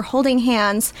section, and we're holding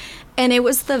hands. And it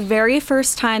was the very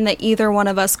first time that either one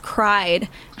of us cried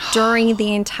during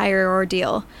the entire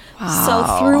ordeal. Wow.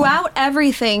 So throughout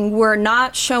everything, we're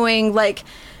not showing like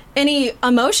any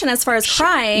emotion as far as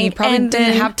crying. You probably And didn't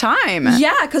then- have time.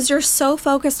 Yeah, because you're so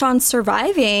focused on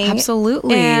surviving.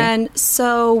 Absolutely. And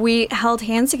so we held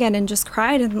hands again and just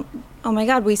cried. And oh my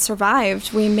God, we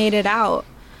survived. We made it out.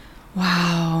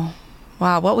 Wow.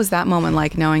 Wow. What was that moment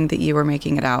like, knowing that you were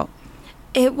making it out?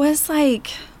 It was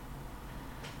like,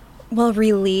 well,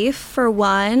 relief for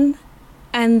one,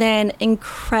 and then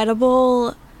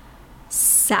incredible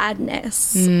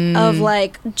sadness of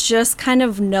like just kind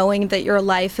of knowing that your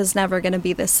life is never going to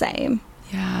be the same.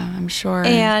 Yeah, I'm sure.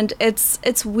 And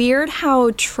it's weird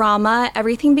how trauma,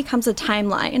 everything becomes a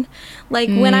timeline. Like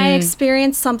when I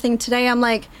experience something today, I'm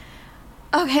like,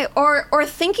 okay, or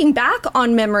thinking back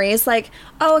on memories, like,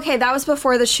 oh, okay, that was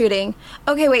before the shooting.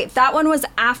 Okay, wait, that one was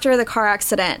after the car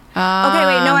accident. Okay,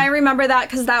 wait, no, I remember that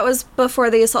because that was before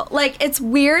the assault. Like, it's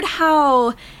weird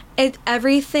how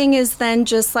everything is then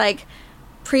just like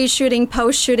pre-shooting,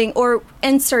 post-shooting, or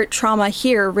insert trauma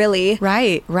here, really.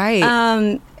 Right,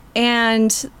 right.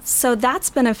 And so that's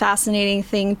been a fascinating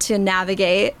thing to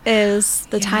navigate, is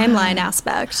the timeline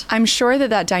aspect. I'm sure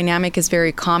that dynamic is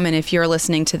very common if you're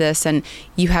listening to this and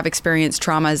you have experienced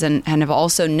traumas and have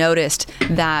also noticed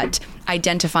that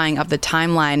identifying of the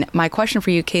timeline. My question for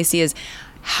you, Kacie, is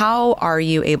how are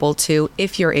you able to,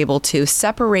 if you're able to,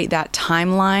 separate that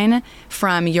timeline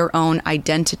from your own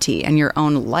identity and your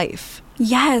own life?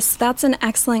 Yes, that's an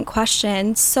excellent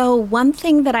question. So one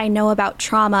thing that I know about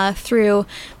trauma through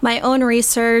my own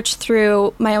research,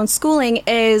 through my own schooling,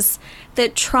 is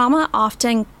that trauma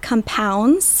often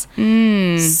compounds.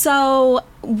 So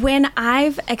when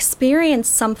I've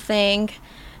experienced something,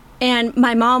 and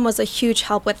my mom was a huge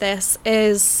help with this,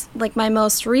 is like my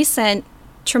most recent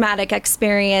traumatic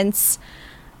experience,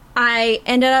 I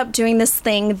ended up doing this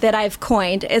thing that I've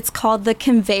coined. It's called the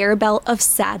conveyor belt of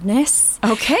sadness.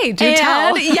 Okay, do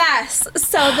tell. Yes.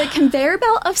 So the conveyor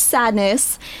belt of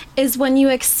sadness is when you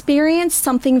experience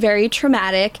something very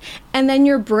traumatic and then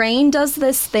your brain does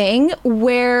this thing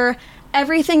where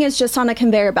everything is just on a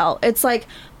conveyor belt. It's like,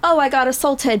 oh, I got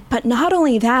assaulted. But not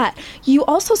only that, you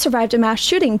also survived a mass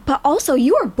shooting, but also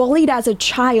you were bullied as a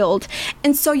child.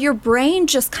 And so your brain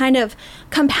just kind of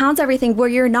compounds everything where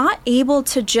you're not able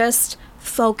to just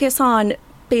focus on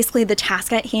basically the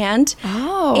task at hand.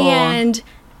 Oh. And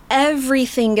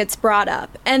everything gets brought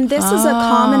up. And this is a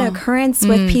common occurrence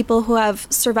with people who have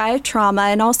survived trauma,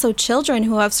 and also children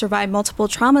who have survived multiple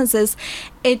traumas, is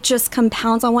it just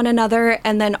compounds on one another,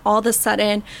 and then all of a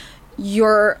sudden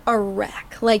you're a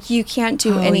wreck. Like, you can't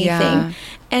do anything. Yeah.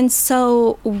 And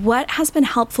so what has been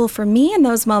helpful for me in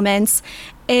those moments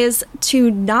is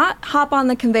to not hop on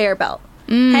the conveyor belt.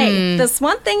 Hey, this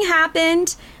one thing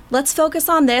happened. Let's focus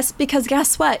on this, because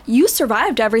guess what? You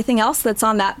survived everything else that's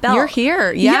on that belt. You're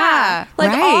here. Yeah. Like,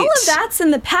 right. all of that's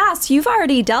in the past. You've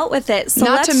already dealt with it. So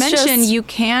not to mention, just... you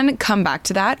can come back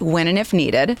to that when and if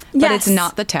needed, but Yes. it's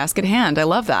not the task at hand. I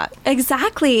love that.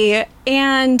 Exactly.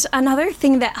 And another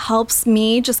thing that helps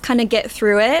me just kind of get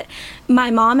through it,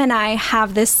 my mom and I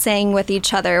have this saying with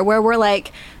each other where we're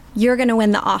like, you're going to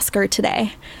win the Oscar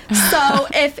today. So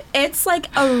if it's like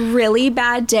a really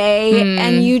bad day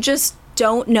and you just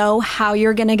don't know how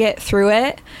you're going to get through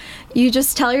it, you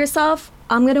just tell yourself,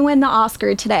 I'm going to win the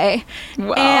Oscar today.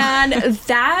 Wow. And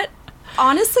that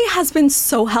honestly has been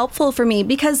so helpful for me,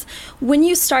 because when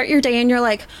you start your day and you're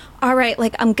like, all right,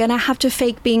 like, I'm going to have to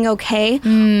fake being okay,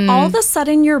 all of a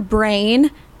sudden your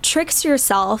brain tricks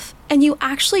yourself and you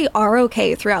actually are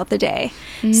okay throughout the day.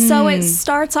 So it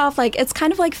starts off like, it's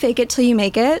kind of like fake it till you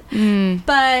make it.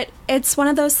 But it's one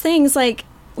of those things, like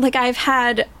I've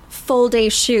had full day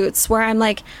shoots where I'm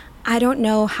like, I don't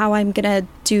know how I'm gonna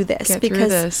do this, Get through because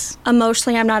this.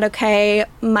 emotionally I'm not okay.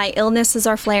 My illnesses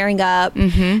are flaring up.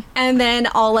 And then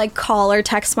I'll like call or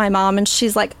text my mom and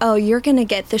she's like, oh, you're gonna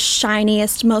get the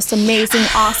shiniest, most amazing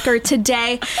Oscar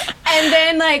today. And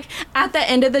then like at the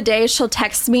end of the day, she'll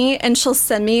text me and she'll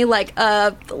send me like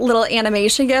a little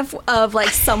animation gif of like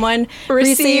someone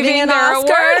receiving an their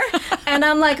Oscar. award. And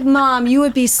I'm like, Mom, you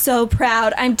would be so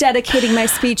proud. I'm dedicating my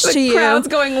speech to you. The crowd's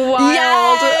going wild.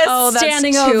 Yes, Oh, that's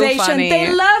standing too ovation. funny.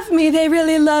 They love me. They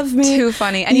really love me. Too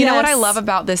funny. And you know what I Yes. love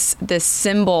about this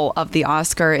symbol of the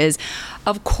Oscar is,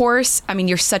 of course, I mean,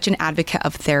 you're such an advocate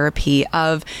of therapy,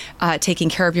 of taking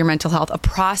care of your mental health, of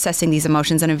processing these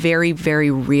emotions in a very,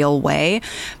 very real way.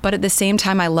 But at the same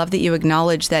time, I love that you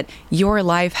acknowledge that your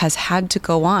life has had to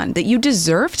go on, that you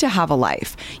deserve to have a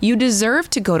life. You deserve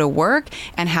to go to work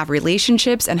and have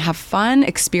relationships and have fun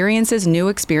experiences, new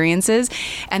experiences.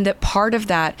 And that part of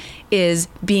that is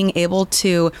being able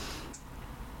to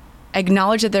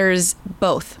acknowledge that there's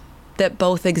both. That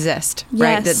both exist,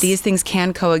 right? Yes. That these things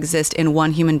can coexist in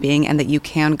one human being, and that you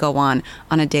can go on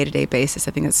a day-to-day basis.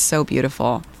 I think that's so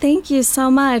beautiful. Thank you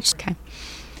so much. Okay.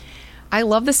 I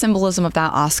love the symbolism of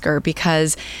that Oscar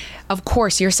because, of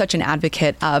course, you're such an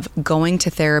advocate of going to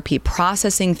therapy,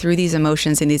 processing through these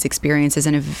emotions and these experiences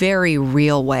in a very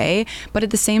real way. But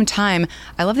at the same time,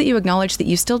 I love that you acknowledge that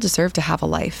you still deserve to have a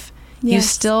life. You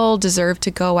Yes. still deserve to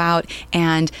go out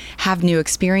and have new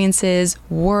experiences,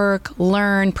 work,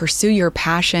 learn, pursue your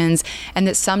passions, and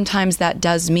that sometimes that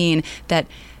does mean that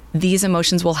these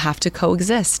emotions will have to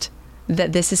coexist.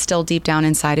 That this is still deep down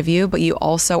inside of you, but you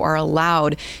also are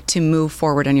allowed to move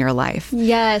forward in your life.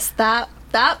 Yes, that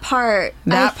part.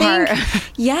 That part.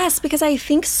 Yes, because I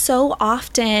think so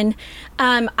often,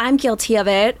 I'm guilty of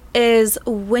it, is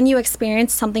when you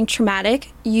experience something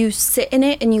traumatic, you sit in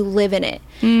it and you live in it.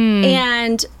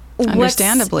 And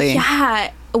Understandably.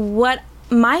 what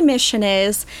my mission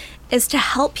is to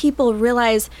help people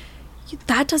realize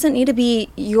that doesn't need to be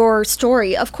your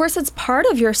story. Of course, it's part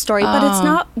of your story, but it's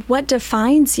not what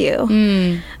defines you.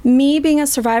 Me being a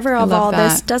survivor of love all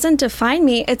this that. doesn't define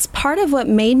me. It's part of what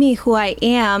made me who I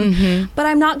am, but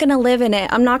I'm not going to live in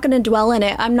it. I'm not going to dwell in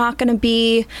it. I'm not going to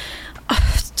be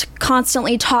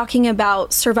constantly talking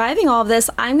about surviving all of this.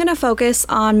 I'm going to focus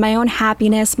on my own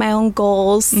happiness, my own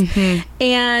goals,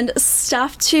 and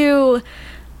stuff to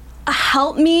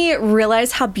help me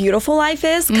realize how beautiful life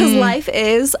is, because life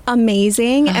is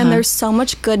amazing and there's so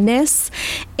much goodness.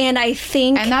 And I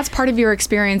think... And that's part of your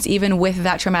experience, even with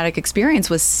that traumatic experience,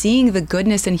 was seeing the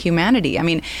goodness in humanity. I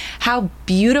mean, how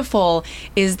beautiful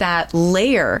is that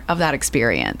layer of that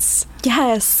experience?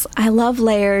 Yes, I love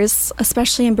layers,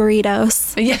 especially in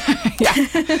burritos. Yeah.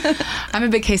 I'm a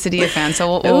big quesadilla fan,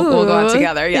 so we'll go out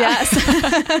together. Yeah.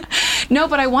 Yes. No,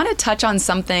 but I want to touch on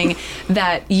something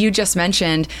that you just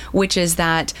mentioned, which is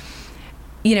that,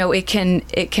 you know, it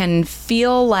can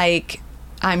feel like,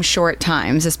 I'm sure at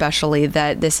times, especially,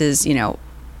 that this is, you know,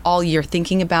 all you're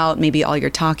thinking about, maybe all you're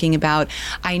talking about.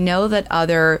 I know that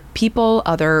other people,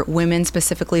 other women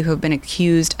specifically, who have been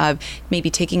accused of maybe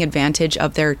taking advantage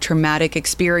of their traumatic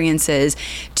experiences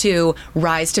to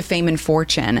rise to fame and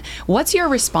fortune. What's your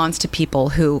response to people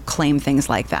who claim things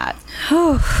like that?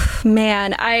 Oh,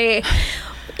 man.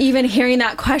 Even hearing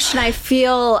that question, I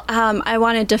feel I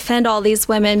want to defend all these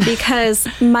women, because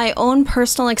my own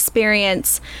personal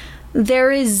experience,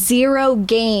 there is zero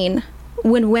gain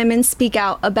when women speak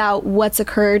out about what's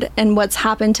occurred and what's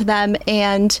happened to them,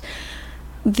 and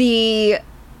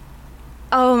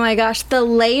oh my gosh, the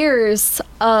layers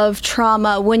of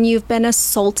trauma when you've been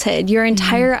assaulted. Your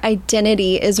entire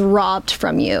identity is robbed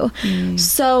from you.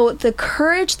 So the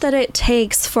courage that it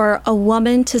takes for a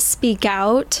woman to speak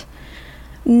out,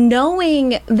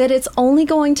 knowing that it's only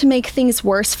going to make things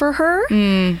worse for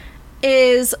her,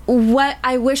 is what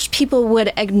I wish people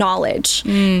would acknowledge.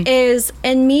 Is,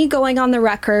 in me going on the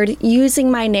record,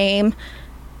 using my name,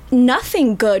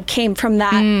 nothing good came from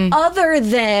that other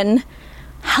than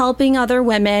helping other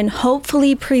women,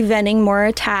 hopefully preventing more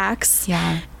attacks,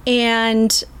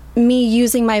 and me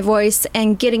using my voice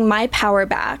and getting my power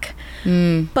back.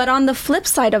 But on the flip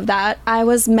side of that, I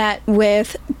was met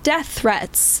with death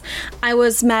threats. I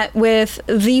was met with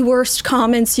the worst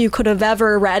comments you could have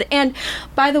ever read. And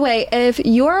by the way, if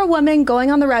you're a woman going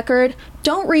on the record,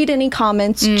 don't read any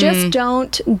comments. Just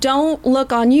don't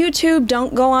look on YouTube.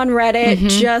 Don't go on Reddit.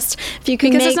 Just, if you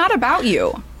can, because it's not about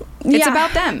you. It's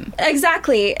about them.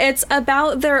 Exactly. It's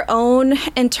about their own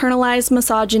internalized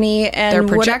misogyny and their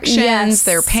projections,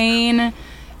 their pain,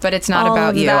 but it's not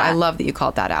about you. I love that you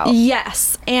called that out.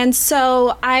 Yes. And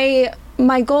so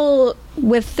my goal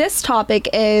with this topic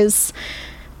is,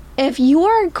 if you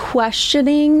are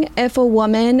questioning if a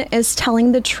woman is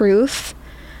telling the truth,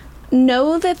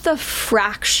 know that the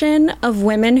fraction of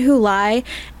women who lie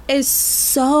is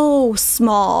so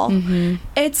small.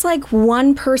 It's like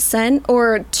 1%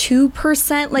 or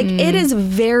 2%. Like, it is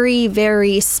very,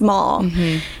 very small.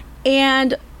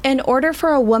 And in order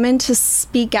for a woman to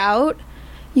speak out,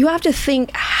 you have to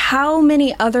think how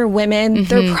many other women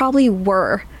there probably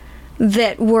were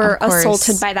that were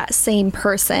assaulted by that same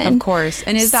person. Of course.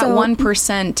 And is that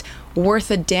 1% worth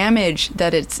the damage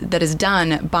that is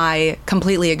done by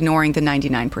completely ignoring the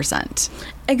 99%?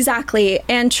 Exactly.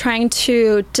 And trying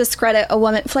to discredit a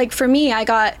woman. Like, for me,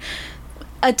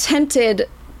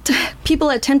 people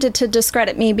attempted to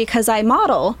discredit me because I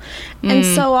model. And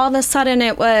so all of a sudden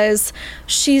it was,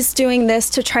 she's doing this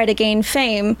to try to gain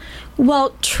fame.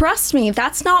 Well, trust me,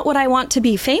 that's not what I want to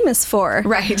be famous for.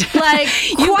 Right. Like,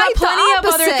 you've got plenty of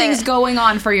other things going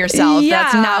on for yourself. Yeah,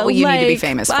 that's not what you need to be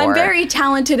famous for. I'm very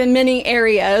talented in many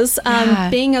areas.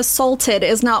 Being assaulted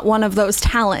is not one of those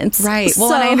talents. Right.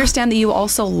 Well, and I understand that you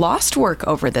also lost work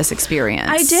over this experience.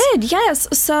 I did, yes.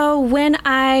 So when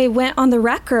I went on the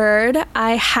record,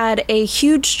 I had a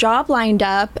huge job lined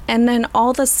up, and then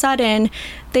all of a sudden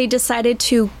they decided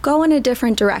to go in a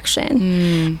different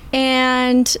direction.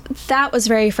 And that was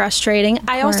very frustrating.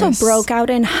 I also broke out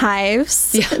in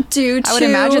hives due to... I would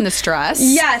imagine the stress.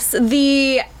 Yes,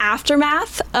 the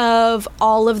aftermath of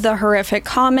all of the horrific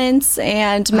comments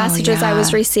and messages I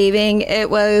was receiving. It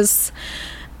was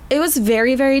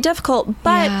very, very difficult.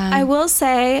 But I will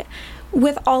say,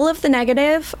 with all of the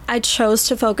negative, I chose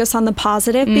to focus on the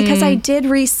positive, because I did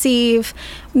receive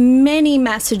many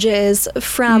messages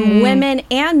from women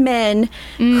and men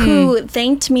who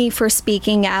thanked me for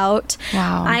speaking out.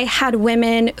 Wow. I had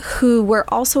women who were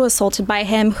also assaulted by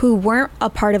him who weren't a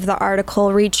part of the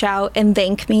article reach out and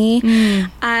thank me.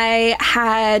 I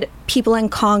had people in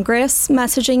Congress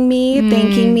messaging me,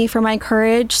 thanking me for my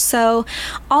courage. So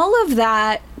all of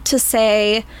that to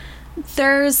say,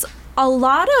 there's a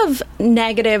lot of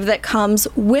negative that comes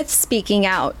with speaking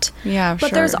out. Yeah,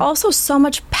 but there's also so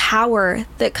much power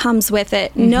that comes with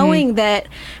it, knowing that,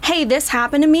 hey, this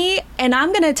happened to me and I'm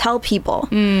going to tell people.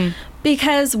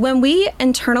 Because when we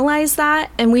internalize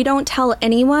that and we don't tell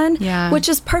anyone, which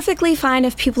is perfectly fine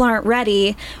if people aren't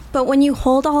ready, but when you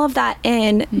hold all of that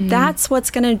in, that's what's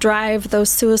going to drive those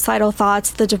suicidal thoughts,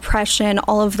 the depression,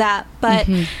 all of that. But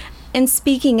in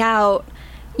speaking out,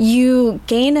 you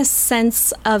gain a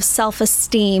sense of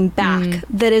self-esteem back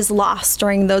that is lost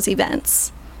during those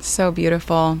events. So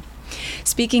beautiful.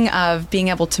 Speaking of being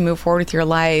able to move forward with your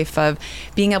life, of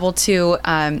being able to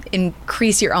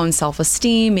increase your own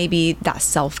self-esteem, maybe that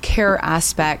self-care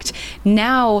aspect,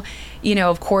 now, you know,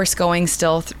 of course, going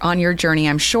still on your journey,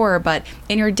 I'm sure, but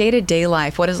in your day-to-day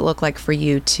life, what does it look like for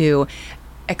you to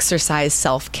exercise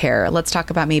self-care? Let's talk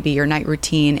about maybe your night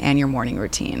routine and your morning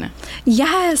routine.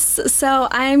 Yes. So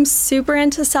I'm super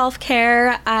into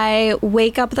self-care. I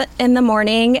wake up in the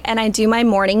morning and I do my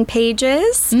morning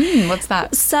pages. What's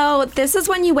that? So this is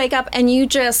when you wake up and you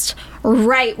just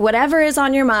write whatever is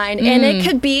on your mind. And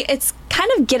it's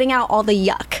kind of getting out all the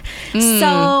yuck.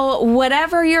 So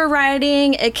whatever you're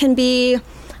writing, it can be,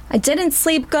 I didn't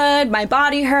sleep good, my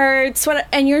body hurts,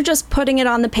 and you're just putting it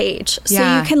on the page so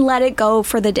you can let it go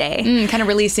for the day. Kind of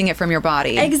releasing it from your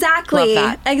body. Exactly.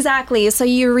 Love that. Exactly. So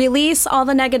you release all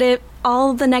the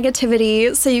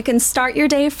negativity so you can start your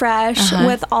day fresh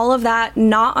with all of that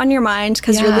not on your mind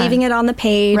because you're leaving it on the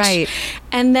page. Right.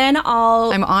 And then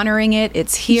I'm honoring it.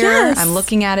 It's here. Yes. I'm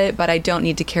looking at it, but I don't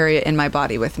need to carry it in my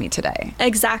body with me today.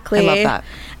 Exactly. I love that.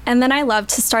 And then I love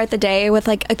to start the day with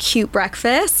like a cute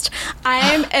breakfast.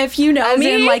 If you know As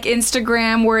me, in like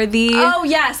Instagram worthy. Oh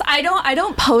yes, I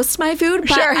don't post my food,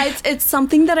 but Sure. it's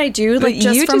something that I do like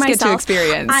just you for just myself. get to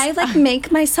experience. I like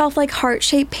make myself like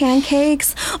heart-shaped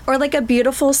pancakes or like a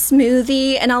beautiful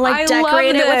smoothie, and I'll like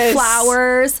decorate it with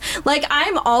flowers. Like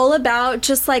I'm all about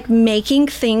just like making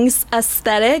things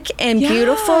aesthetic and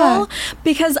beautiful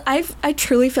because I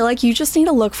truly feel like you just need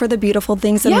to look for the beautiful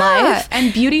things in life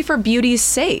and beauty for beauty's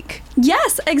sake.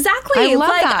 Yes, exactly. I love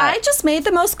like that. I just made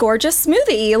the most gorgeous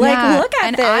smoothie. Like look at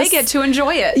and this. I get to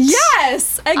enjoy it.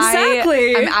 Yes,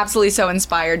 exactly. I'm absolutely so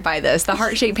inspired by this. The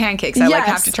heart-shaped pancakes. I like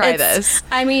have to try this.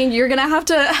 I mean, you're gonna have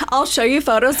to. I'll show you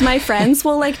photos. My friends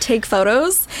will like take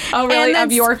photos. Oh, really?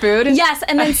 Of your food? Yes,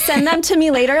 and then send them to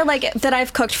me later, like that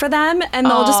I've cooked for them, and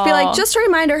they'll just be like, "Just a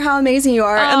reminder how amazing you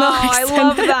are." And they'll, like, I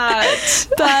love that.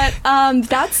 But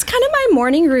that's kind of my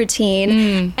morning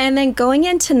routine. And then going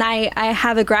in tonight, I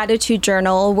have a gratitude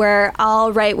journal where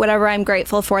I'll write whatever I'm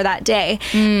grateful for that day.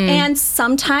 And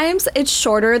sometimes it's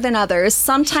shorter than others.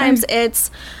 Sometimes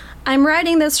it's, I'm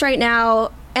writing this right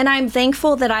now and I'm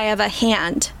thankful that I have a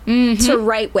hand to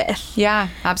write with. Yeah,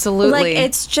 absolutely. Like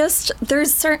it's just,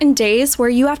 there's certain days where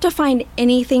you have to find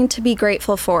anything to be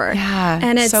grateful for. Yeah,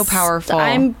 and it's so powerful.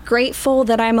 I'm grateful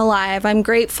that I'm alive. I'm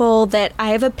grateful that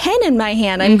I have a pen in my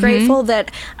hand. I'm grateful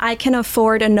that I can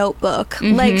afford a notebook.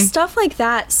 Like stuff like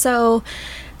that. So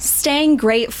staying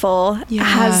grateful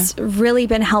has really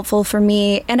been helpful for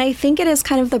me. And I think it is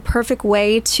kind of the perfect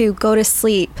way to go to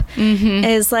sleep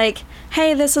is like,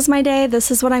 hey, this is my day. This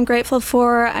is what I'm grateful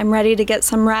for. I'm ready to get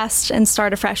some rest and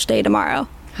start a fresh day tomorrow.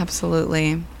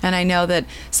 Absolutely. And I know that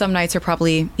some nights are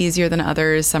probably easier than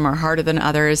others. Some are harder than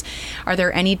others. Are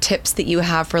there any tips that you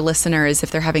have for listeners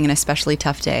if they're having an especially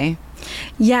tough day?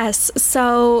 Yes.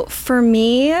 So for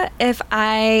me, if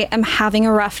I am having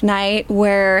a rough night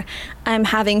where I'm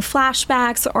having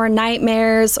flashbacks or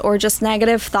nightmares or just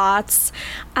negative thoughts,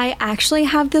 I actually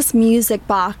have this music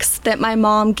box that my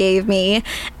mom gave me.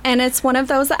 And it's one of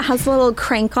those that has a little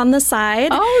crank on the side.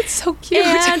 Oh, it's so cute.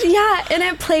 And and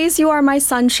it plays You Are My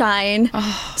Sunshine.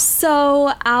 Oh.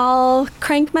 So I'll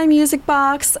crank my music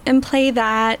box and play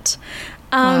that.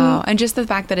 Wow. And just the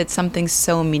fact that it's something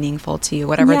so meaningful to you,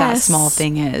 whatever that small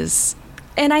thing is.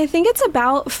 And I think it's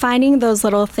about finding those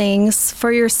little things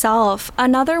for yourself.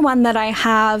 Another one that I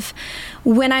have,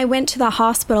 when I went to the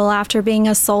hospital after being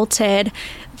assaulted,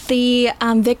 the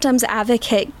victim's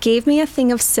advocate gave me a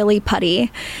thing of silly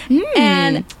putty.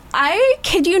 And I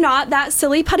kid you not, that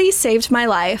silly putty saved my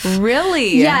life.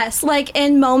 Really? Yes. Like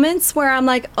in moments where I'm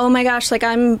like, oh my gosh, like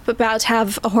I'm about to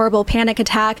have a horrible panic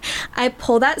attack, I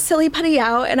pull that silly putty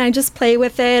out and I just play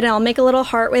with it and I'll make a little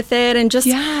heart with it and just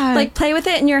like play with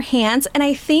it in your hands. And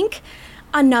I think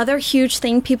another huge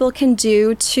thing people can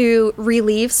do to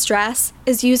relieve stress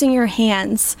is using your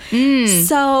hands.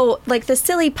 So like the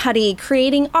silly putty,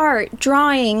 creating art,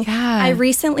 drawing. I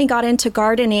recently got into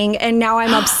gardening and now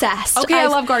I'm obsessed. Okay, I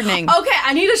love gardening. Okay,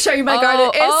 I need to show you my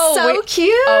garden. It's so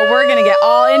cute. Oh, we're going to get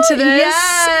all into this. Yes.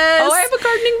 Oh, I have a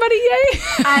gardening buddy. Yay.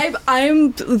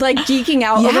 I'm like geeking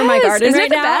out over my garden Isn't right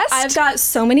it the now. best? I've got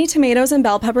so many tomatoes and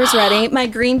bell peppers ready. My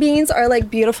green beans are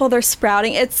like beautiful. They're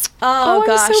sprouting. It's, gosh.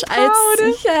 I'm so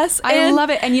proud. Yes. I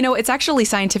love it. And you know, it's actually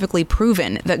scientifically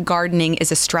proven that gardening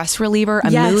is a stress reliever,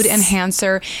 a mood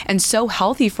enhancer, and so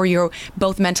healthy for you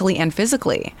both mentally and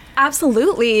physically.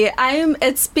 Absolutely.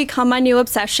 It's become my new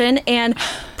obsession. And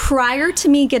prior to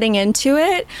me getting into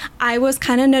it, I was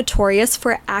kind of notorious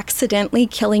for accidentally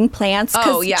killing plants.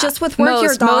 Because just with work,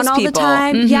 you're gone all the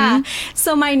time. Mm-hmm. Yeah.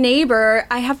 So my neighbor,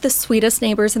 I have the sweetest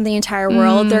neighbors in the entire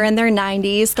world. They're in their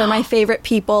 90s. They're my favorite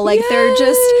people. Like, they're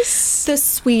just the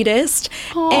sweetest.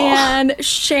 Aww. And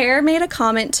Cher made a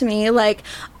comment to me, like,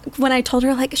 when I told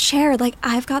her, like, Cher, like,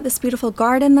 I've got this beautiful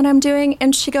garden that I'm doing.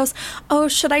 And she goes, oh,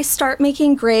 should I start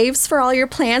making graves for all your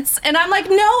plants? And I'm like,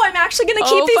 no, I'm actually going to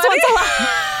keep these ones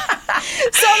alive.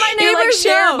 So my neighbors like,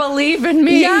 Cher, believe in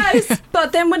me. Yes.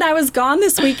 But then when I was gone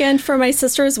this weekend for my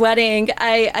sister's wedding,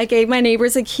 I gave my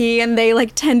neighbors a key and they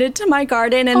like tended to my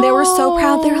garden and they were so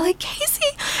proud. They were like,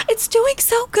 Kacie, it's doing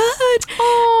so good.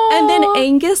 And then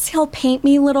Angus, he'll paint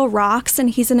me little rocks and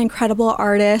he's an incredible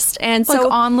artist. And like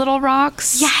so on little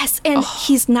rocks? Yes, and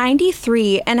he's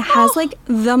 93 and has like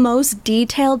the most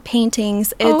detailed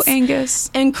paintings. It's Angus.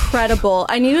 Incredible.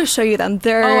 I need to show you them.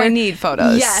 I need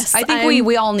photos. Yes. I think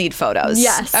we all need photos.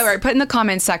 Yes. All right, put in the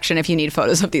comments section if you need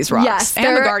photos of these rocks. Yes,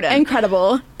 and the garden.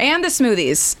 Incredible. And the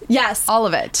smoothies. Yes. All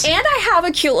of it. And I have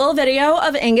a cute little video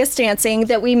of Angus dancing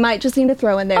that we might just need to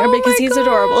throw in there because he's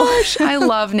adorable. I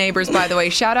love neighbors, by the way.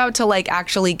 Shout out to like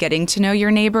actually getting to know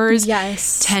your neighbors.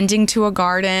 Yes. Tending to a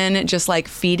garden, just like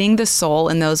feeding the soul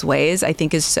in those ways, I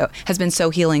think has been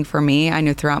so healing for me. I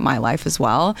know throughout my life as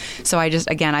well. So I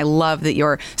love that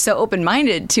you're so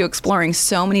open-minded to exploring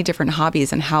so many different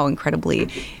hobbies and how incredibly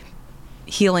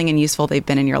healing and useful they've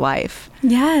been in your life.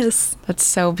 Yes. That's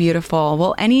so beautiful.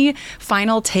 Well, any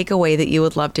final takeaway that you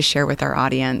would love to share with our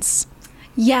audience?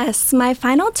 Yes, my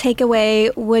final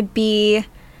takeaway would be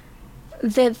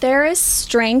that there is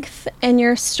strength in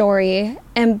your story,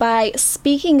 and by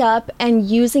speaking up and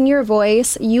using your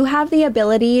voice, you have the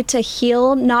ability to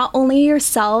heal not only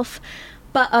yourself,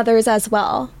 but others as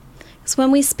well. So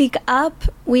when we speak up,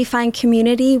 we find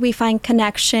community, we find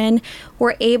connection,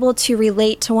 we're able to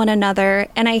relate to one another.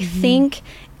 And I think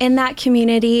in that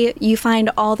community, you find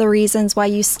all the reasons why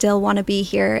you still want to be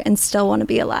here and still want to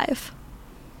be alive.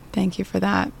 Thank you for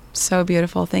that. So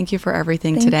beautiful. Thank you for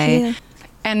everything today. You.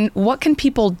 And what can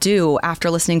people do after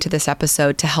listening to this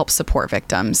episode to help support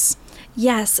victims?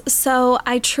 Yes. So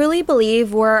I truly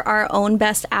believe we're our own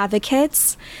best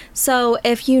advocates. So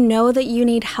if you know that you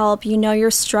need help, you know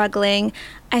you're struggling,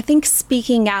 I think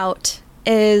speaking out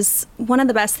is one of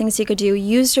the best things you could do.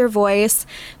 Use your voice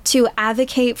to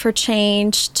advocate for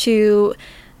change, to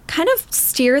kind of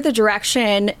steer the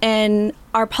direction in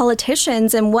our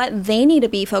politicians and what they need to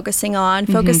be focusing on,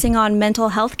 focusing on mental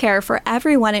health care for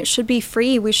everyone. It should be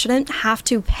free. We shouldn't have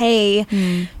to pay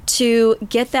to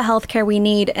get the health care we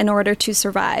need in order to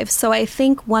survive. So I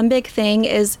think one big thing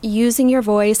is using your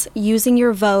voice, using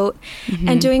your vote,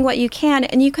 and doing what you can.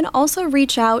 And you can also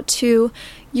reach out to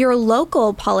your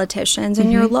local politicians and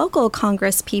your local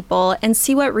Congress people and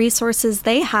see what resources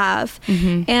they have.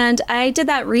 And I did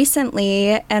that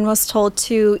recently and was told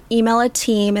to email a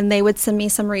team and they would send me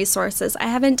some resources. I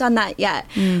haven't done that yet,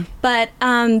 but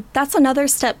that's another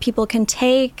step people can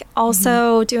take.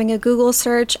 Also doing a Google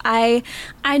search. I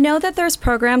know that there's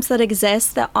programs that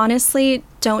exist that honestly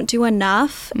don't do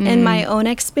enough in my own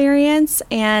experience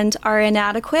and are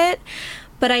inadequate.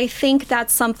 But I think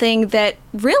that's something that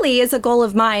really is a goal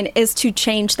of mine, is to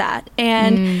change that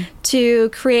and to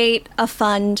create a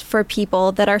fund for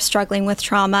people that are struggling with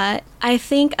trauma. I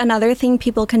think another thing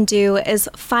people can do is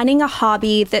finding a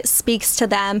hobby that speaks to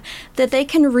them, that they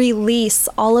can release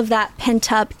all of that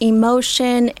pent up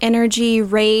emotion, energy,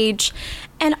 rage.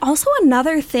 And also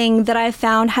another thing that I've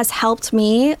found has helped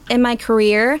me in my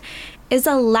career is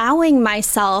allowing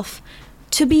myself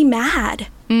to be mad.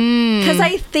 Because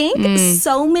I think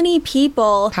so many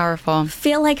people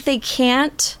feel like they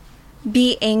can't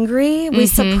be angry. We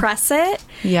suppress it.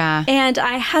 Yeah. And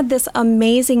I had this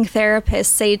amazing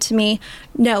therapist say to me,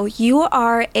 no, you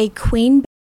are a queen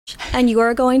bitch, and you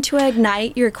are going to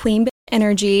ignite your queen bitch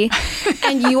energy,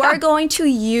 and you are going to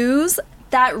use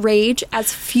that rage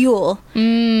as fuel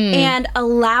and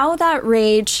allow that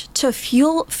rage to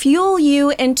fuel you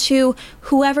into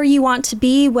whoever you want to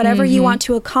be, whatever you want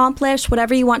to accomplish,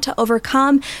 whatever you want to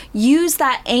overcome. Use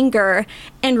that anger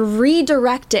and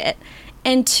redirect it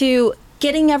into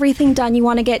getting everything done you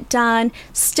want to get done,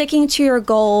 sticking to your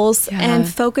goals, and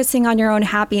focusing on your own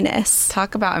happiness.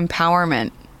 Talk about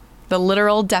empowerment. The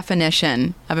literal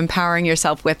definition of empowering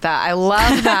yourself with that. I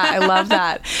love that. I love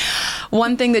that.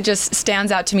 One thing that just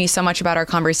stands out to me so much about our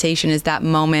conversation is that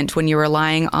moment when you were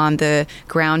lying on the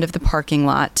ground of the parking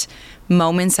lot,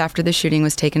 moments after the shooting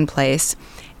was taken place,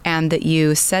 and that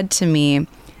you said to me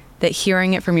that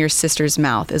hearing it from your sister's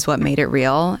mouth is what made it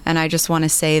real. And I just want to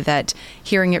say that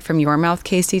hearing it from your mouth,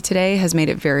 Kacie, today has made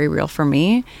it very real for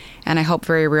me. And I hope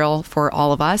very real for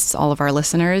all of us, all of our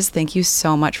listeners. Thank you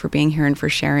so much for being here and for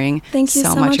sharing Thank you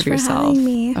so much much of for yourself. having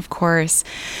me. Of course.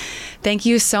 Thank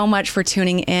you so much for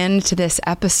tuning in to this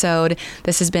episode.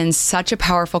 This has been such a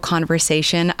powerful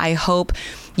conversation. I hope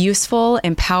useful,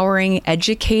 empowering,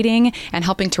 educating, and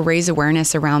helping to raise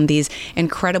awareness around these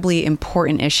incredibly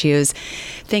important issues.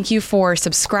 Thank you for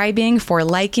subscribing, for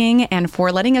liking, and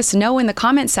for letting us know in the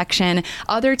comment section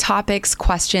other topics,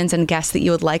 questions, and guests that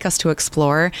you would like us to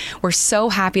explore. We're so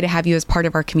happy to have you as part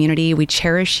of our community. We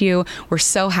cherish you. We're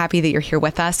so happy that you're here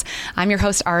with us. I'm your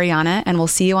host, Ariana, and we'll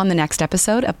see you on the next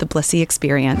episode of the Blissy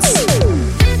Experience.